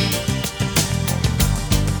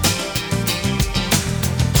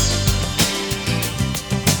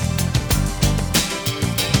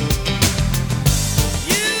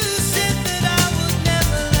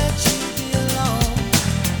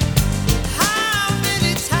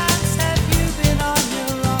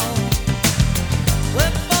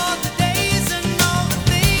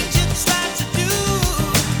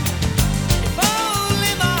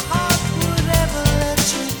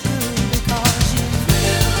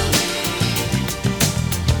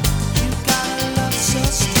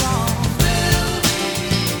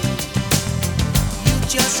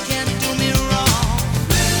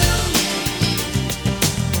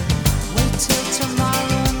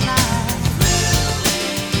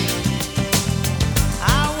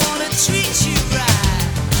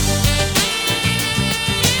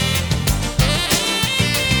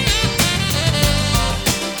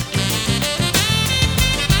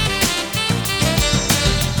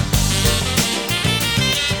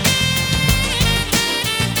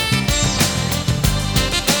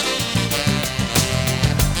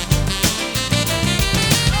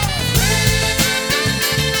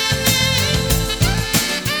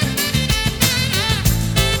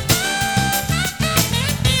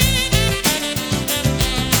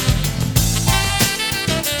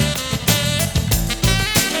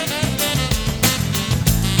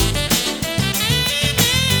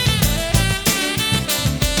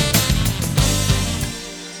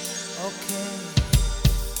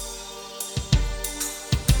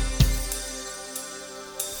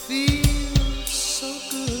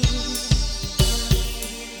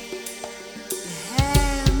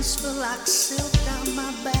 like silk down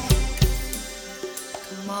my back.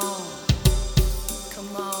 Come on,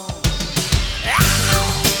 come on.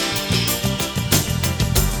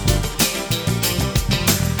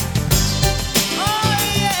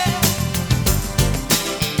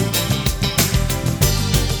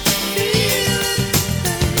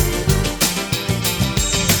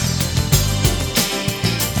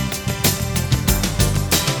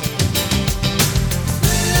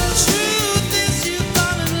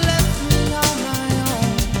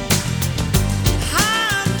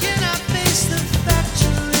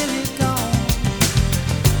 Factory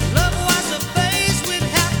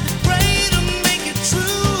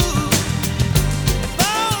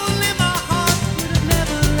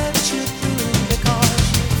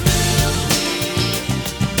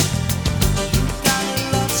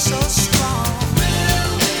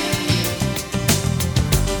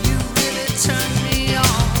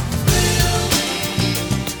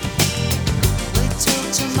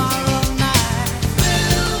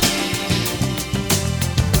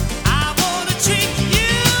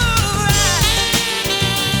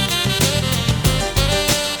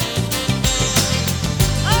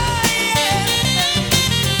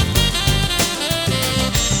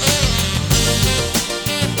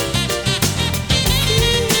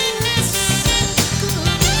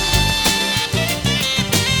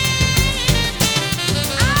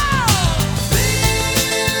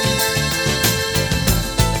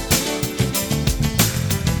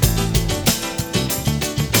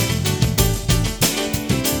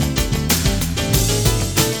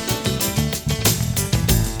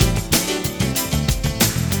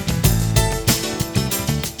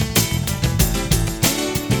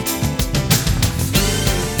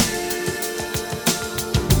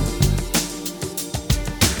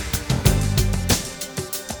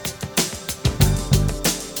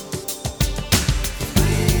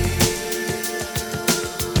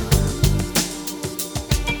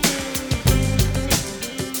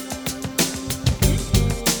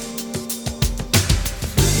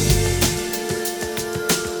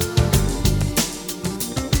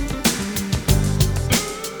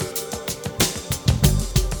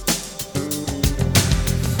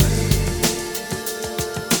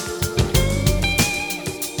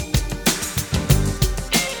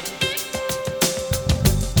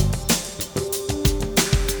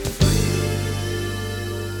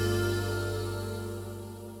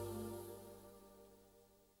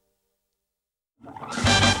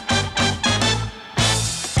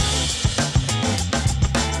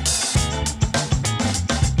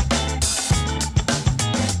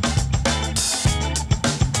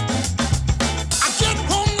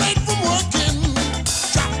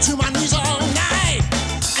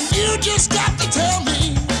just got to tell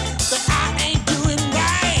me that I ain't doing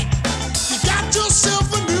right. You got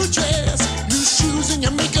yourself a new dress, new shoes, and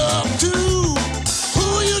your makeup too. Who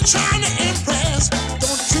are you trying to impress?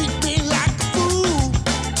 Don't treat me like a fool.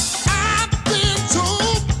 I've been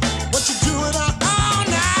told what you're doing out all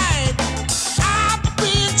night. I've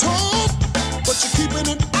been told but you're keeping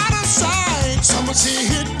it out of sight. Someone say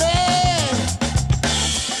hit me.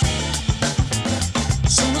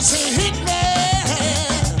 Someone say hit me.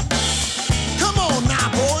 Come on now,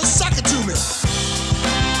 boys, suck it to me.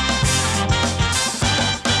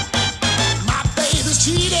 My baby's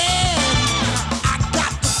cheating. I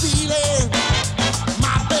got the feeling.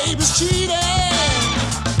 My baby's cheating.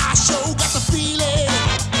 I sure got the feeling.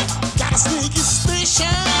 Got a sneaky suspicion.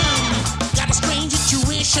 Got a strange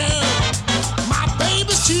intuition. My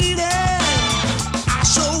baby's cheating. I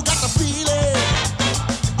sure got the feeling.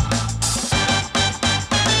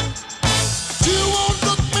 You won't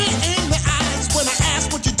look me in the eyes when I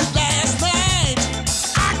ask what you did last night.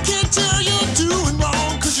 I can't tell you're doing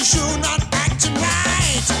wrong, cause you're sure not acting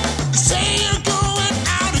right. You say you're going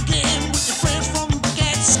out again with your friends from back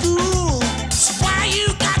at school. So why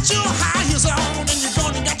you got your high heels on and you're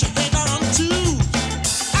gonna got your head on too?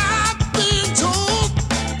 I've been told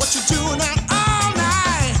what you're doing out all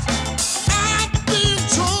night. I've been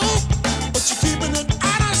told but you're keeping it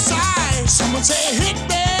out of sight. Someone say hit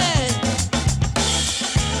me.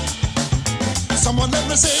 Someone let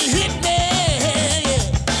me say hit me.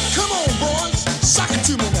 Come on, boys, suck it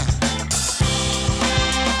to me now.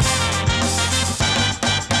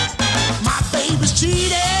 My baby's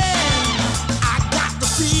cheating. I got the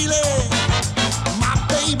feeling. My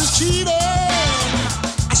baby's cheating.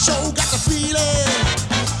 I sure got the feeling.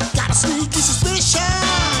 Got a sneaky suspicion.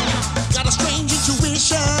 Got a strange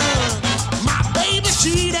intuition. My baby's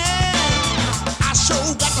cheating. I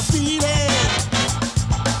sure got the feeling.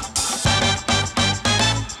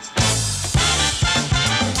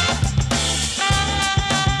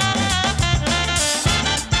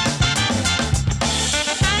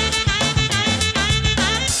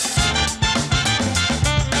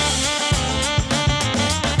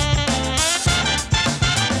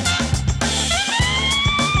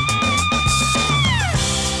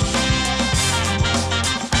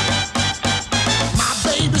 My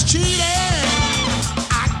baby's cheating.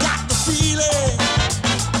 I got the feeling.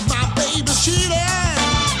 My baby's cheating.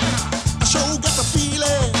 I sure got the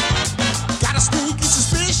feeling. Got a sneaky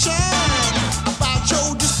suspicion about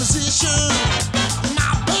your disposition.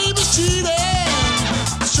 My baby's cheating.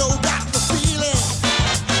 I sure got the feeling.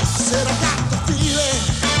 I said I got the feeling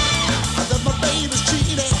that my baby's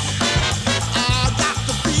cheating. I got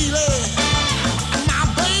the feeling. My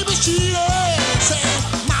baby's cheating. Say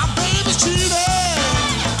my baby's cheating.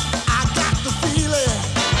 I got the feeling.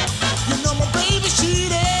 You know my baby's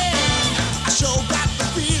cheating. I sure got the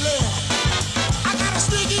feeling. I got a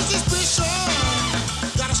sneaky suspicion.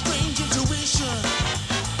 Got a strange intuition.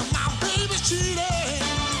 My baby's cheating.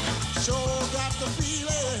 Sure got the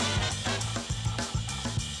feeling.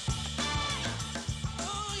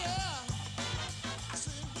 Oh yeah. I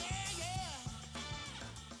said yeah, yeah.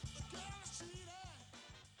 The girl is cheating.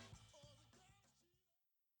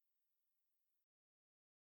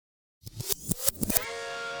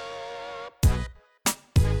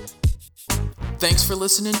 Thanks for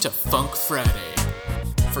listening to Funk Friday.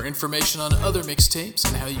 For information on other mixtapes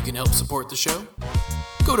and how you can help support the show,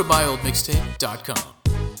 go to myoldmixtape.com.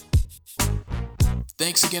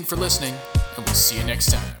 Thanks again for listening, and we'll see you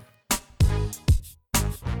next time.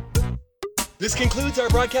 This concludes our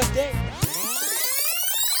broadcast day.